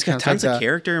reactions. He's got tons of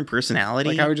character and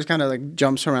personality. Like how he just kind of like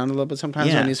jumps around a little bit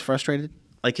sometimes when he's frustrated.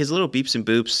 Like his little beeps and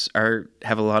boops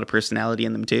have a lot of personality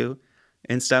in them too,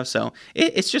 and stuff. So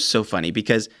it's just so funny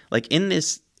because like in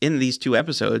these two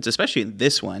episodes, especially in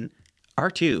this one,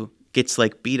 R2 gets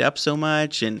like beat up so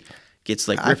much and gets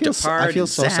like ripped apart. I feel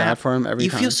so sad for him every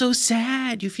time. You feel so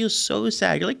sad. You feel so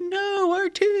sad. You're like, no,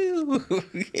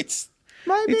 R2. It's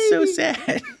so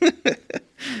sad.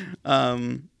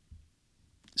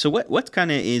 So what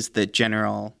kind of is the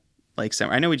general like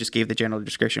summary? I know we just gave the general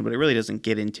description, but it really doesn't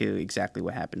get into exactly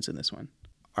what happens in this one.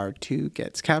 R2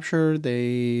 gets captured.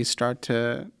 They start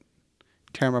to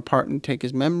tear him apart and take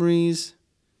his memories.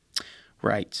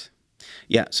 Right.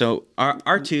 Yeah. So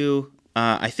R2.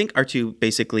 I think R2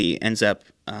 basically ends up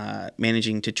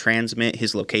managing to transmit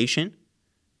his location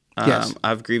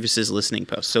of Grievous's listening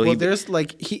post. So there's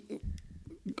like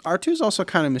R2 is also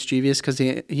kind of mischievous because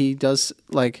he does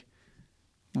like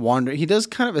wander. He does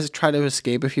kind of try to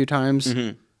escape a few times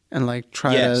and like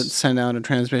try to send out a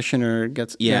transmission or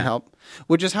get help,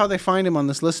 which is how they find him on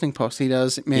this listening post. He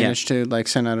does manage to like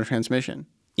send out a transmission.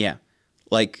 Yeah.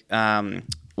 Like, what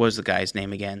was the guy's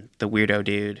name again? The weirdo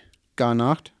dude.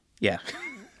 Ganacht? Yeah.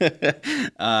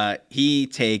 He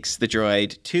takes the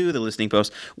droid to the listening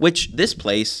post, which this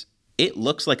place, it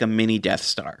looks like a mini Death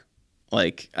Star.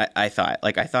 Like I thought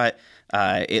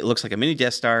it looks like a mini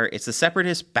Death Star. It's the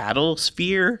Separatist battle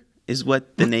sphere is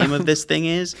what the name of this thing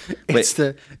is. But It's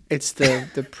the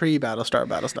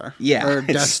pre-Battlestar. yeah, Or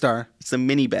Death Star. It's a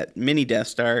mini Death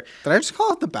Star. Did I just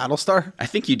call it the Battlestar? I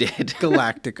think you did.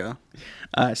 Galactica.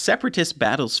 Separatist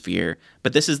battlesphere,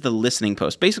 but this is the listening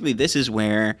post. Basically, this is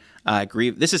where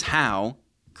this is how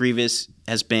Grievous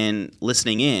has been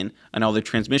listening in on all their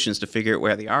transmissions to figure out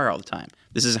where they are all the time.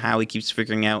 This is how he keeps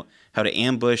figuring out how to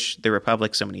ambush the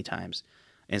Republic so many times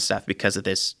and stuff because of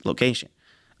this location.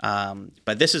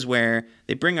 But this is where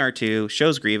they bring R2,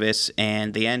 shows Grievous,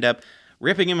 and they end up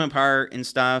ripping him apart and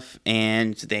stuff,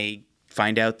 and they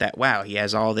find out that, wow, he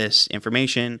has all this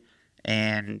information,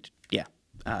 and yeah,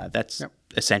 that's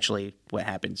essentially what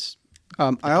happens.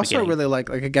 I also beginning. really like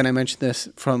again, I mentioned this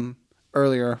from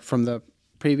earlier from the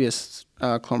previous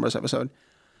Clone Wars episode.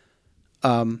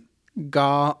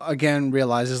 Ga again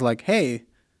realizes like, hey,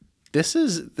 this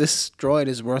droid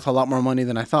is worth a lot more money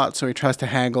than I thought, so he tries to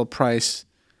haggle price,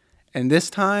 and this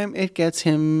time it gets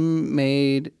him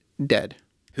made dead.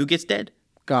 Who gets dead?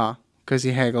 Ga, because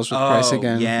he haggles with price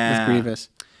again with Grievous.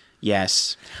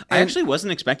 Yes. I actually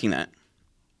wasn't expecting that.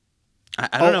 I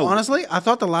Oh, don't know. honestly, I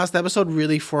thought the last episode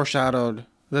really foreshadowed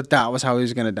that was how he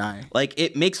was going to die. Like,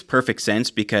 it makes perfect sense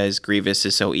because Grievous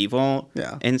is so evil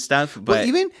and stuff. But Well,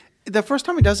 even the first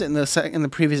time he does it in the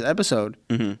previous episode,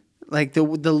 like the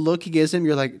look he gives him,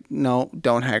 you're like, no,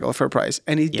 don't haggle for price.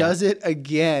 And he does it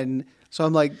again. So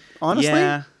I'm like,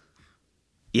 honestly,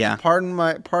 yeah. pardon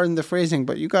the phrasing,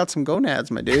 but you got some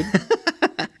gonads, my dude.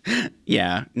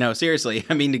 Yeah. No, seriously.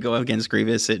 I mean, to go against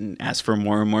Grievous and ask for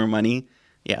more and more money.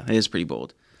 Yeah, it is pretty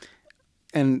bold.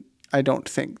 And I don't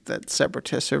think that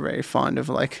separatists are very fond of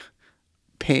like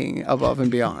paying above and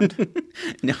beyond.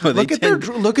 No, look at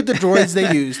the droids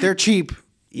they use. They're cheap.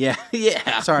 Yeah.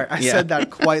 Sorry, I said that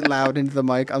quite loud into the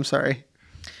mic. I'm sorry.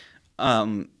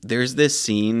 There's this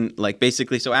scene, like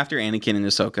basically, so after Anakin and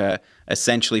Ahsoka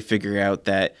essentially figure out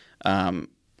that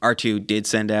R2 did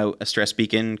send out a stress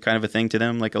beacon kind of a thing to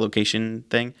them, like a location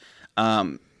thing,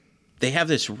 they have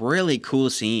this really cool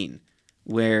scene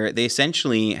where they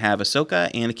essentially have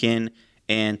Ahsoka, Anakin,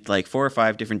 and like 4 or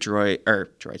 5 different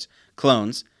droids,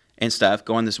 clones and stuff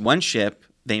go on this one ship.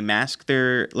 They mask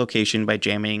their location by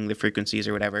jamming the frequencies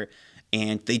or whatever,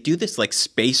 and they do this like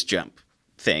space jump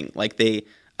thing. Like they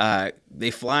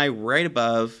fly right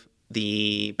above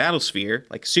the battlesphere,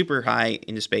 like super high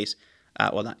into space.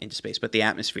 Well, not into space, but the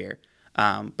atmosphere.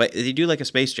 But they do like a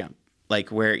space jump,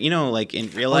 like where, you know, like in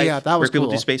real life, that was where people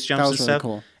cool. do space jumps That was and really stuff.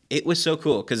 cool. It was so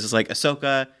cool because it's like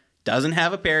Ahsoka doesn't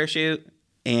have a parachute,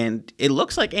 and it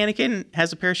looks like Anakin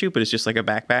has a parachute, but it's just like a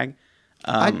backpack.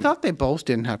 I thought they both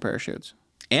didn't have parachutes.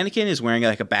 Anakin is wearing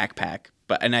like a backpack,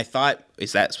 and I thought,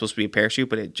 is that supposed to be a parachute?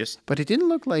 But it didn't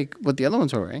look like what the other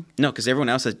ones were wearing. no, because everyone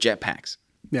else has jetpacks.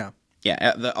 Yeah.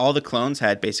 Yeah, all the clones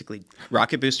had basically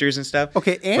rocket boosters and stuff.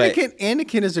 Okay,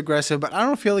 Anakin is aggressive, but I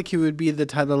don't feel like he would be the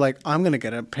type of like, I'm going to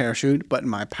get a parachute, but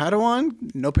my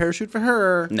Padawan, no parachute for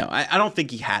her. No, I don't think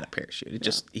he had a parachute.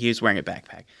 He was wearing a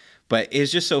backpack. But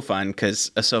it's just so fun because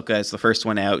Ahsoka is the first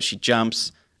one out. She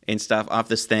jumps and stuff off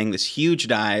this thing, this huge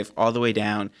dive all the way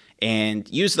down, and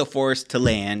use the Force to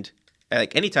land.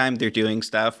 Like anytime they're doing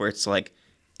stuff where it's like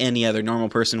any other normal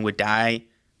person would die,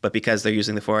 but because they're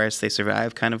using the Force, they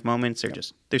survive kind of moments.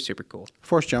 They're super cool.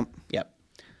 Force jump. Yep.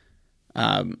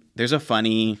 There's a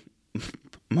funny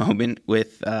moment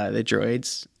with the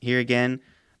droids here again.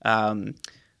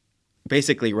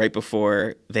 Basically, right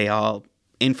before they all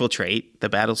infiltrate the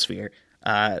battlesphere,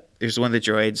 there's one of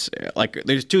the droids,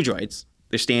 there's 2 droids.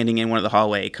 They're standing in one of the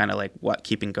hallway, kind of like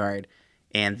keeping guard.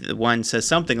 And the one says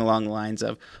something along the lines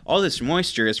of, all this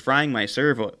moisture is frying my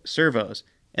servos.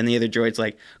 And the other droid's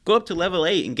like, go up to level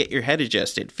 8 and get your head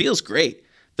adjusted. Feels great.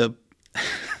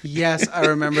 Yes, I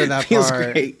remember that feels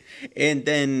part. great. And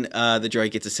then the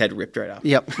droid gets his head ripped right off.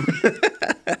 Yep.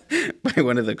 By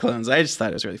one of the clones. I just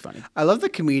thought it was really funny. I love the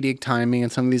comedic timing in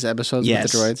some of these episodes with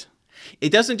the droids.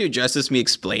 It doesn't do justice me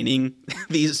explaining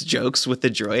these jokes with the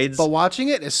droids. But watching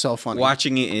it is so funny.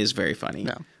 Watching it is very funny.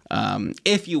 Yeah.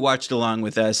 If you watched along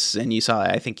with us and you saw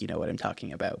it, I think you know what I'm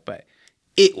talking about. But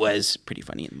it was pretty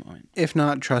funny in the moment. If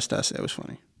not, trust us, it was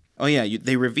funny. Oh, yeah.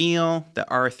 They reveal that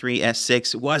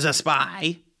R3-S6 was a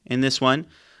spy in this one.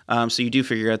 So you do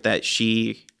figure out that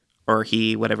she or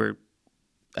he, whatever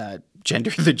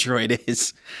gender the droid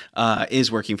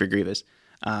is working for Grievous.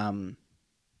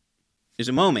 There's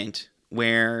a moment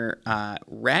where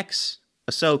Rex,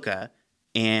 Ahsoka,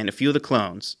 and a few of the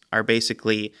clones are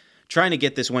basically trying to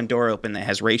get this one door open that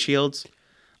has ray shields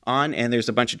on, and there's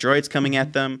a bunch of droids coming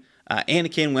at them.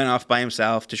 Anakin went off by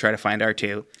himself to try to find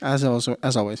R2. As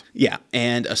always. Yeah,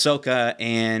 and Ahsoka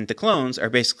and the clones are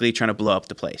basically trying to blow up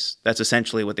the place. That's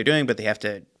essentially what they're doing, but they have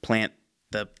to plant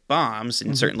the bombs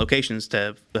in certain locations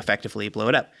to effectively blow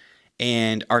it up.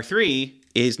 And R3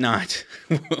 is not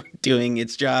doing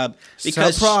its job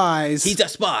because Surprise! he's a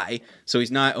spy, so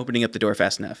he's not opening up the door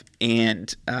fast enough.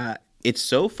 And it's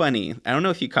so funny. I don't know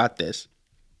if you caught this,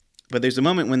 but there's a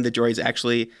moment when the droids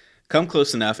actually come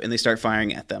close enough and they start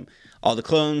firing at them. All the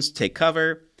clones take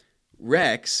cover.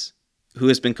 Rex, who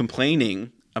has been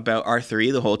complaining about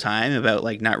R3 the whole time, about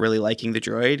like not really liking the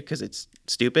droid because it's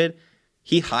stupid,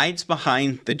 he hides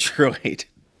behind the droid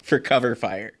for cover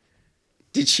fire.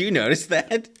 Did you notice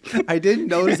that? I didn't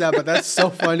notice that, but that's so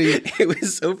funny. It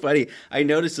was so funny. I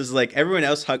noticed is like everyone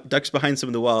else ducks behind some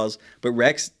of the walls, but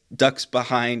Rex ducks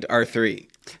behind R3.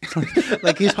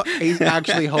 Like he's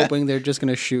actually hoping they're just going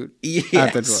to shoot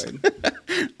at the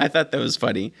droid. I thought that was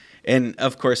funny. And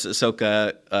of course,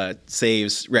 Ahsoka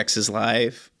saves Rex's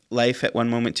life at one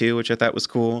moment too, which I thought was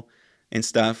cool and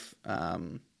stuff.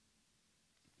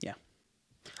 Yeah.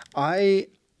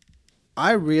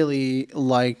 I really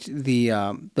liked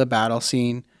the battle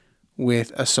scene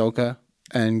with Ahsoka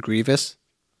and Grievous,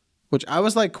 which I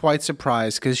was like quite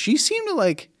surprised because she seemed to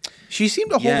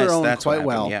hold her own quite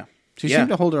well. Yeah. She seemed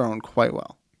to hold her own quite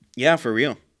well. Yeah, for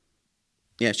real.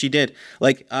 Yeah, she did.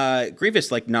 Like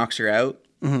Grievous like knocks her out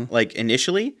like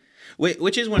initially,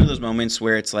 which is one of those moments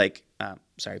where it's like,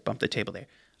 sorry, bump the table there.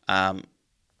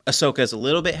 Ahsoka's a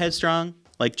little bit headstrong,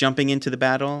 like jumping into the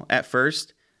battle at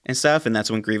first and stuff, and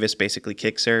that's when Grievous basically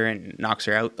kicks her and knocks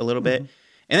her out a little bit.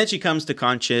 And then she comes to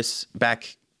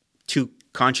back to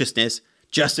consciousness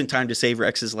just in time to save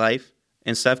Rex's life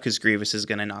and stuff, because Grievous is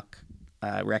going to knock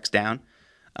Rex down.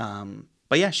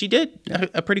 But yeah, she did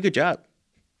a pretty good job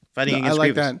fighting against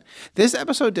Grievous. I like that. This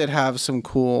episode did have some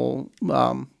cool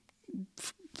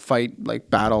fight, like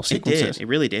battle sequences. It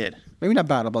really did. Maybe not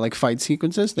battle, but like fight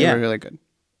sequences. They were really good.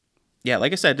 Yeah,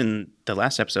 like I said in the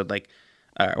last episode, the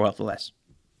last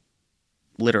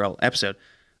literal episode,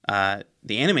 the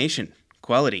animation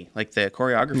quality, like the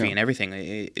choreography and everything,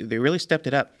 they really stepped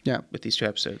it up with these two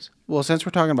episodes. Well, since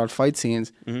we're talking about fight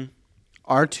scenes,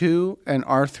 R2 and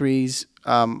R3's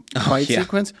fight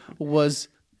sequence was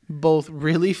both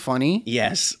really funny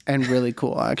and really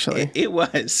cool, actually. It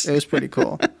was. It was pretty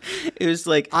cool. It was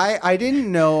like... I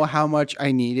didn't know how much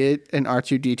I needed an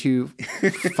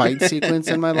R2-D2 fight sequence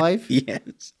in my life.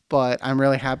 Yes. But I'm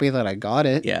really happy that I got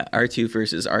it. Yeah, R2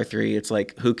 versus R3. It's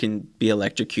like who can be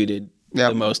electrocuted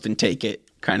the most and take it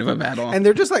kind of a battle. And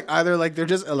they're just like either like they're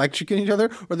just electrocuting each other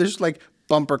or they're just like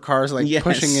bumper cars like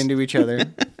pushing into each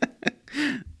other.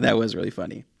 That was really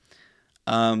funny.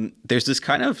 There's this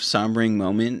kind of sombering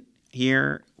moment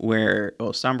here where,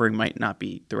 sombering might not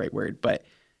be the right word, but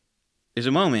there's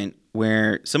a moment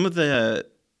where some of the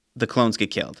clones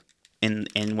get killed in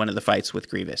one of the fights with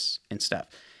Grievous and stuff.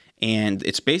 And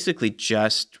it's basically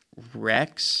just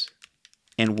Rex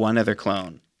and one other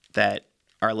clone that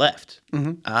are left.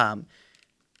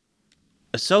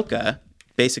 Ahsoka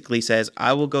basically says,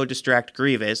 I will go distract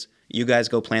Grievous. You guys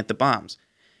go plant the bombs.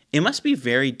 It must be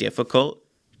very difficult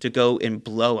to go and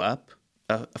blow up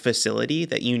a facility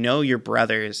that you know your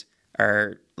brothers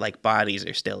are like bodies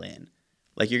are still in.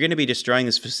 Like you're going to be destroying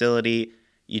this facility.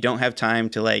 You don't have time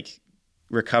to like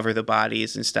recover the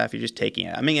bodies and stuff. You're just taking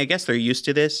it. I mean, I guess they're used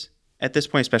to this at this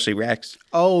point, especially Rex.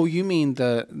 Oh, you mean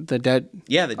the dead?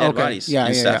 Yeah, the dead bodies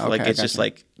and stuff. Like it's just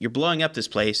like you're blowing up this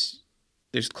place.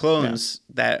 There's clones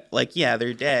that like,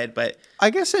 they're dead, but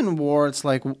I guess in war, it's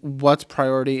like what's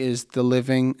priority is the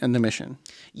living and the mission.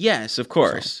 Yes, of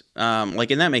course. And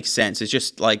that makes sense. It's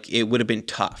just like it would have been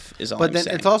tough is all I'm saying. But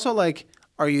then it's also like,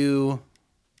 are you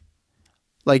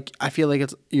like, I feel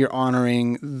like you're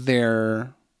honoring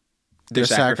their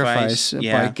sacrifice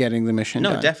by getting the mission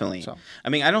done. No, definitely. So. I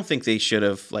mean, I don't think they should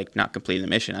have like not completed the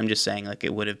mission. I'm just saying like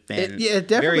it would have been definitely,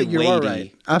 very weighty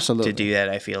right. Absolutely. to do that,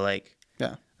 I feel like.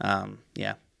 Yeah.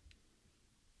 Yeah.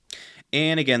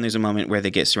 And again, there's a moment where they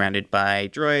get surrounded by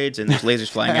droids and there's lasers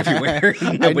flying everywhere.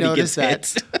 Nobody gets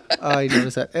hit. I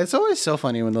noticed that. It's always so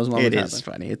funny when those moments happen. It is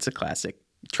funny. It's a classic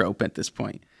trope at this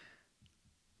point.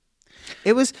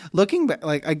 It was looking back,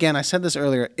 like again, I said this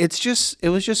earlier. It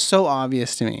was just so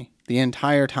obvious to me the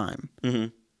entire time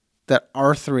that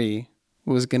R3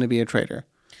 was going to be a traitor,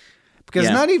 because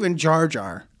not even Jar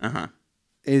Jar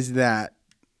is that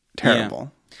terrible.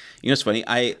 Yeah. You know what's funny?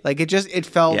 It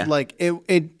felt like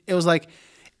it was like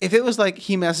if it was like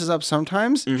he messes up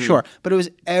sometimes, sure, but it was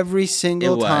every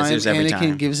single time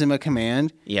Anakin gives him a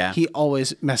command, he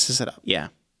always messes it up. Yeah,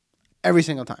 every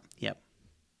single time. Yep.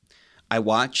 I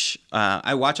watch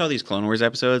all these Clone Wars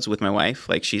episodes with my wife.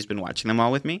 Like she's been watching them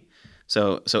all with me.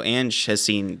 So Ange has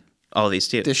seen all these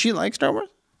too. Does she like Star Wars?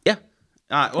 Yeah.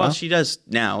 Well, she does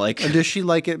now. Like, Or does she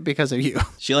like it because of you?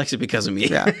 she likes it because of me.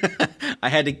 Yeah. I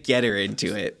had to get her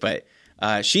into it, but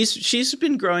she's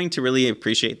been growing to really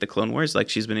appreciate the Clone Wars. Like,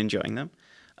 she's been enjoying them.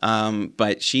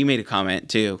 But she made a comment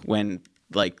too when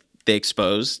like they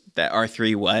exposed that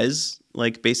R3 was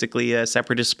like basically a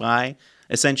separatist spy,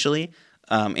 essentially.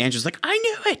 Andrew's like, I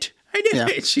knew it. Yeah.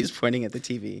 it. She's pointing at the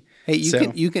TV. Hey,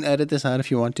 you can edit this out if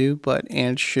you want to, but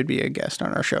Ange should be a guest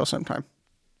on our show sometime.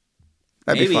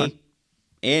 That'd be fun.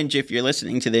 And if you're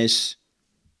listening to this,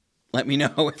 let me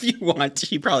know if you want to.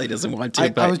 He probably doesn't want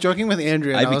to. I was joking with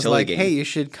Andrea, and I'd I be was totally like, game. "Hey, you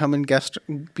should come and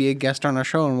be a guest on our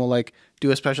show, and we'll like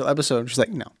do a special episode." She's like,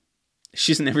 "No."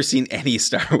 She's never seen any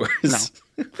Star Wars.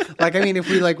 No. Like, I mean, if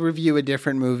we like review a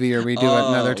different movie or we do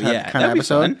another kind of that'd be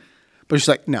episode, fun. but she's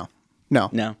like, "No.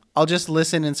 No. I'll just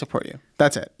listen and support you.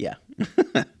 That's it." Yeah.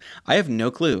 I have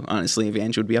no clue, honestly, if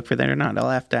Ange would be up for that or not.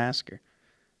 I'll have to ask her.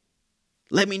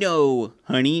 Let me know,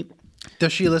 honey.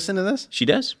 Does she listen to this? She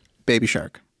does? Baby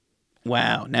Shark.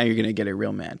 Wow. Now you're going to get her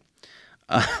real mad.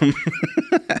 I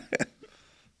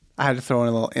had to throw in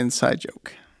a little inside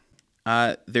joke.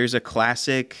 There's a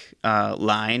classic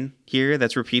line here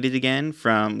that's repeated again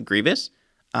from Grievous.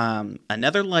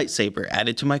 Another lightsaber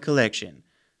added to my collection.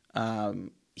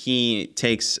 He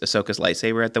takes Ahsoka's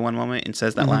lightsaber at the one moment and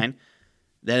says that line.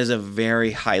 That is a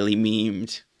very highly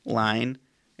memed line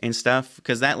and stuff,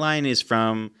 because that line is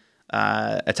from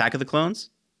Attack of the Clones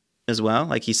as well.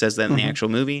 Like, he says that in the actual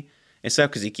movie and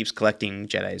stuff, because he keeps collecting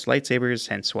Jedi's lightsabers,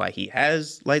 hence why he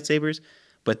has lightsabers.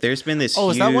 But there's been this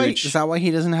huge... Is that why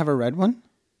he doesn't have a red one?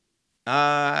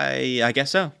 I guess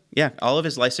so. Yeah, all of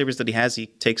his lightsabers that he has, he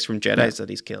takes from Jedis that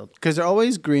he's killed. Because they're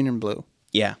always green and blue.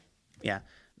 Yeah.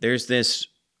 There's this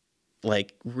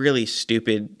like really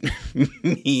stupid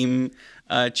meme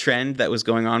trend that was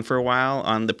going on for a while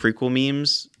on the prequel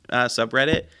memes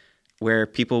subreddit, where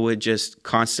people would just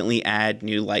constantly add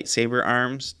new lightsaber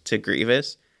arms to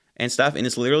Grievous and stuff. And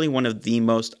it's literally one of the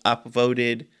most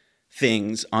upvoted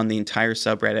things on the entire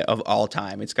subreddit of all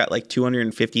time. It's got like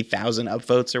 250,000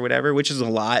 upvotes or whatever, which is a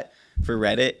lot for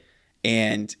Reddit.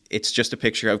 And it's just a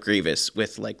picture of Grievous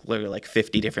with like literally like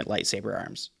 50 different lightsaber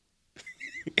arms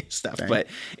and stuff. Dang. But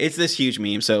it's this huge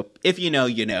meme. So if you know,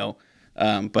 you know.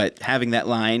 But having that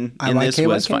line in this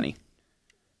was funny.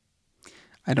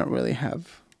 I don't really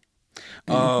have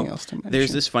anything else to mention.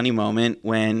 There's this funny moment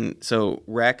when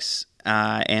Rex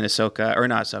and Ahsoka, or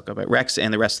not Ahsoka, but Rex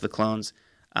and the rest of the clones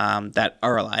that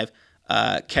are alive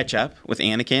catch up with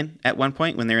Anakin at one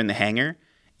point when they're in the hangar,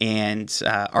 and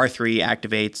R3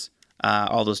 activates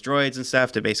all those droids and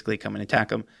stuff to basically come and attack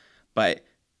them. But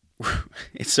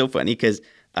it's so funny because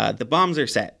the bombs are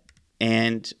set,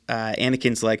 and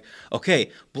Anakin's like,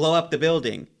 okay, blow up the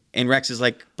building. And Rex is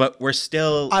like, but we're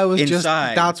still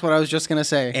inside. That's what I was just gonna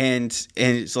say. And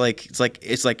it's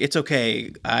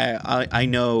okay. I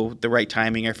know the right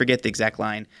timing. I forget the exact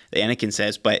line that Anakin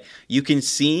says, but you can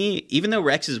see, even though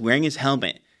Rex is wearing his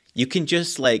helmet, you can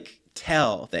just like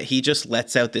tell that he just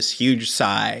lets out this huge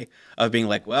sigh of being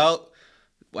like, well,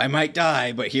 I might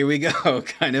die, but here we go,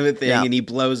 kind of a thing. Yeah. And he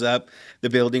blows up the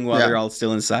building while they're all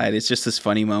still inside. It's just this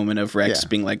funny moment of Rex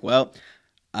being like, well,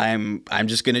 I'm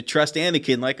just going to trust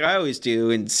Anakin like I always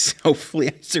do, and hopefully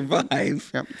I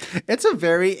survive. Yep. It's a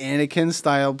very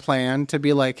Anakin-style plan to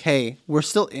be like, hey, we're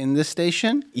still in this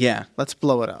station. Yeah. Let's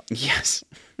blow it up. Yes.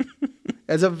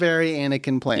 It's a very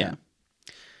Anakin plan. Yeah.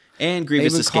 And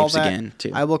Grievous escapes again,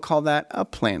 too. I will call that a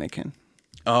planikin.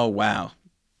 Oh, wow.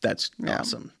 That's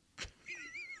awesome.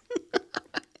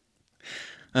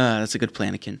 That's a good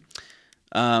planikin.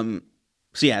 So,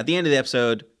 yeah, at the end of the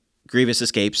episode, Grievous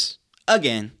escapes.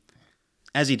 Again,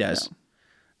 as he does.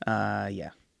 Yeah.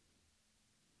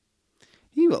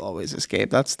 He will always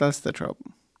escape. That's the trope.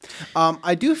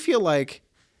 I do feel like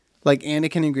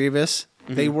Anakin and Grievous,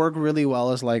 they work really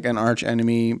well as like an arch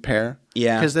enemy pair.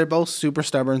 Yeah. Because they're both super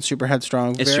stubborn, super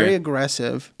headstrong, very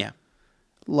aggressive. Yeah.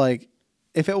 Like,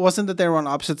 if it wasn't that they were on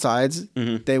opposite sides,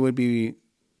 they would be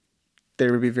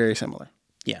very similar.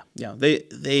 Yeah. Yeah.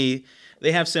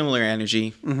 They have similar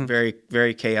energy, very,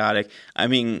 very chaotic. I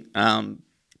mean,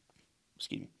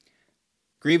 excuse me.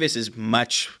 Grievous is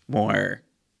much more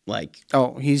like...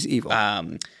 Oh, he's evil.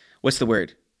 What's the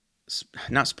word?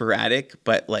 Not sporadic,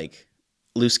 but like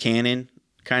loose cannon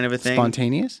kind of a thing.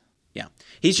 Spontaneous? Yeah.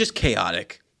 He's just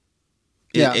chaotic.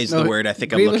 Is the word I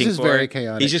think Grievous I'm looking is for. Very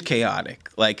chaotic. He's just chaotic.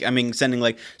 Like, I mean,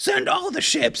 send all the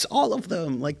ships, all of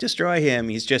them, like destroy him.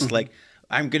 He's just like...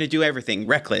 I'm going to do everything.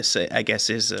 Reckless, I guess,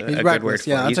 is a good word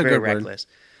for it. He's very reckless,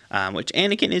 which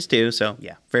Anakin is too. So,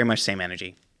 yeah, very much same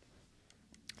energy.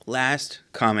 Last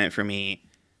comment for me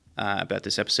about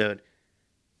this episode.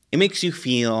 It makes you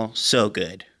feel so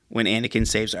good when Anakin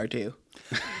saves R2.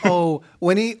 Oh,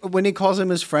 when he calls him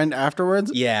his friend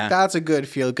afterwards, Yeah. that's a good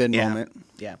feel good Yeah. moment.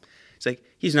 Yeah. It's like,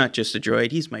 he's not just a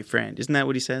droid, he's my friend. Isn't that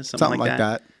what he says? Something like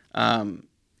that.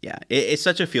 Yeah. It's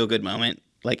such a feel good moment.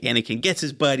 Like, Anakin gets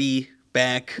his buddy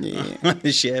back on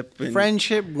the ship. And,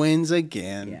 Friendship wins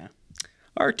again. Yeah.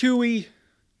 R2,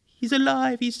 he's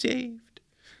alive, he's saved.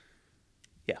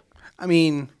 Yeah. I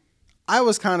mean, I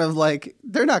was kind of like,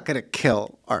 they're not going to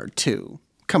kill R2.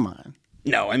 Come on.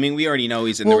 No, I mean, we already know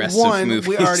he's in the rest of the movies.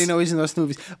 We already know he's in those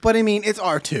movies. But I mean, it's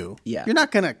R2. Yeah. You're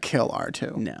not going to kill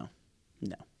R2. No.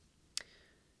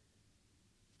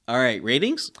 All right,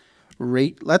 ratings?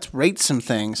 Let's rate some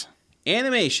things.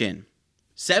 Animation,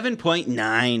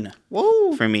 7.9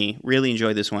 Whoa. for me. Really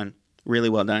enjoyed this one. Really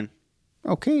well done.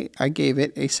 Okay, I gave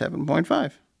it a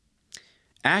 7.5.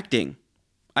 Acting,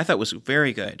 I thought was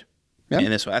very good Yep. in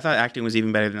this one. I thought acting was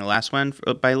even better than the last one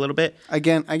by a little bit.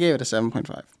 Again, I gave it a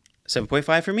 7.5.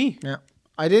 7.5 for me. Yeah.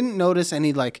 I didn't notice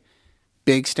any like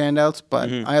big standouts, but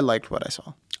I liked what I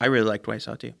saw. I really liked what I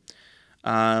saw too.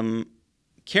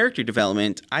 Character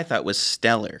development, I thought was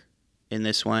stellar in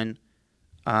this one.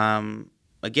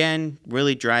 Again,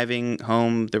 really driving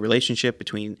home the relationship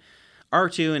between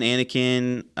R2 and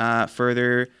Anakin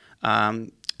further.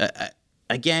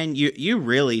 Again, you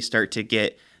really start to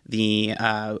get the,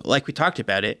 like we talked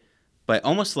about it, but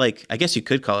almost like, I guess you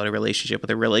could call it a relationship, but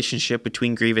the relationship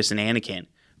between Grievous and Anakin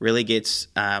really gets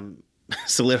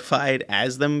solidified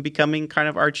as them becoming kind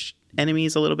of arch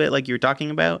enemies a little bit, like you were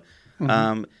talking about.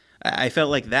 I felt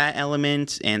like that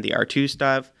element and the R2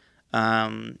 stuff,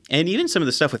 and even some of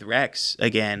the stuff with Rex,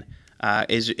 again,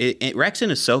 Rex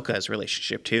and Ahsoka's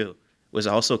relationship too was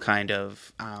also kind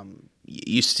of,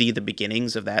 you see the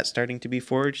beginnings of that starting to be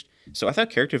forged. So I thought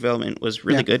character development was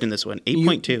really good in this one.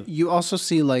 8.2. You also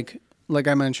see like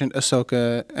I mentioned,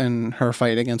 Ahsoka and her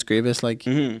fight against Grievous. Like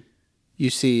you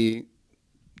see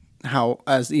how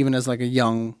as like a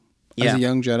young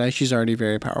Jedi, she's already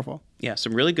very powerful. Yeah,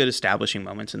 some really good establishing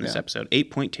moments in this episode.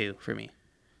 8.2 for me.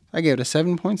 I gave it a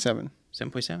 7.7.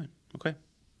 7.7. Okay.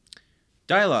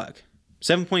 Dialogue.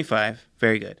 7.5.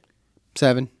 Very good.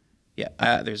 7.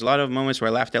 Yeah, there's a lot of moments where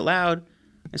I laughed out loud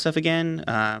and stuff again.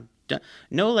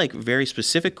 No, like, very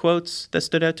specific quotes that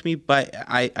stood out to me, but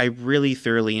I really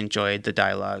thoroughly enjoyed the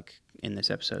dialogue in this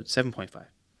episode. 7.5.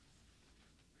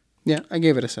 Yeah, I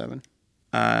gave it a 7.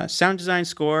 Sound design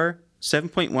score,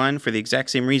 7.1 for the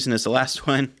exact same reason as the last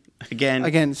one.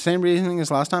 Again, same reasoning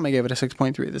as last time. I gave it a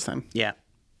 6.3 this time. Yeah.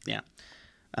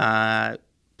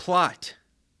 Plot,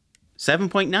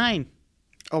 7.9.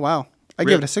 Oh, wow. I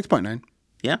gave it a 6.9.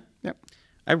 Yeah? Yep.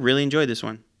 I really enjoyed this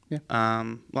one. Yeah.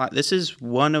 This is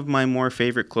one of my more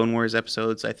favorite Clone Wars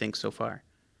episodes, I think, so far.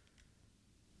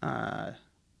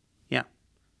 Yeah.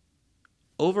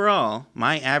 Overall,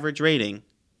 my average rating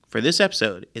for this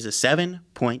episode is a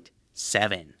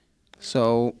 7.7.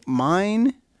 So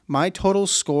my total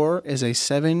score is a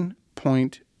 7.2.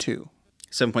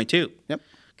 7.2. Yep.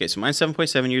 Okay, so mine's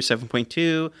 7.7, yours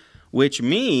 7.2, which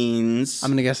means... I'm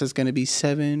going to guess it's going to be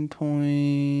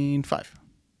 7.5.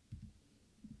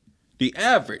 The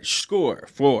average score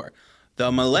for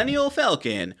the Millennial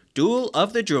Falcon Duel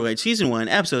of the Droids Season 1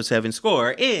 Episode 7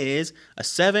 score is a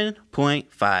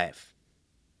 7.5.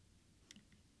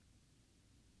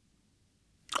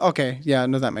 Okay, yeah,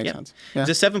 no, that makes sense. Yeah.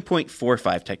 It's a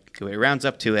 7.45 technically. It rounds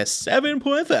up to a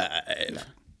 7.5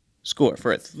 score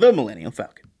for the Millennial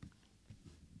Falcon.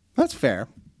 That's fair.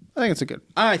 I think it's a good.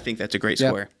 I think that's a great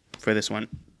score for this one.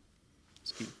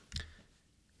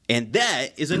 And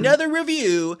that is another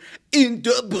review in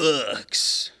the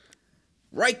books.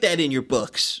 Write that in your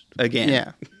books again.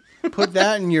 Yeah. Put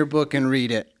that in your book and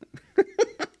read it.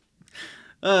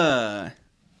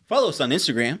 Follow us on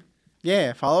Instagram.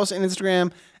 Yeah, follow us on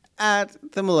Instagram at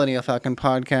the Millennial Falcon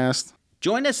Podcast.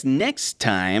 Join us next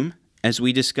time as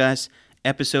we discuss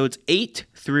episodes 8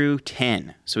 through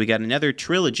 10. So we got another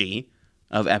trilogy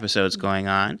of episodes going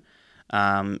on.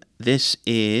 This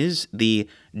is the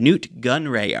Newt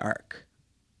Gunray arc,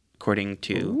 according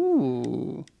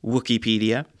to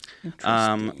Wikipedia.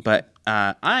 But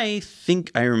I think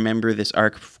I remember this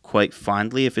arc quite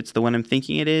fondly, if it's the one I'm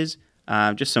thinking it is.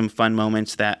 Just some fun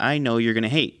moments that I know you're going to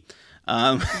hate.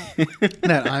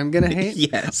 That I'm going to hate?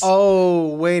 Yes.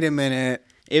 Oh, wait a minute.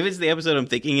 If it's the episode I'm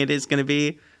thinking it is going to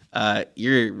be,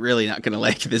 you're really not going to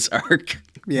like this arc.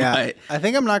 Yeah. But, I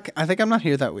think I'm not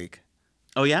here that week.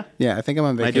 oh, yeah? Yeah, I think I'm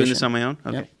on vacation. Am I doing this on my own?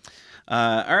 Okay. Yep.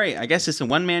 All right. I guess it's a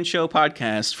one-man show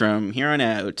podcast from here on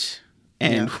out.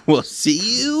 And we'll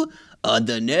see you on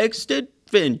the next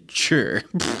adventure.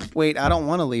 Wait, I don't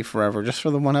want to leave forever, just for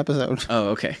the one episode. Oh,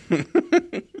 okay.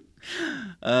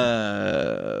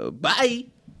 Bye.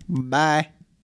 Bye.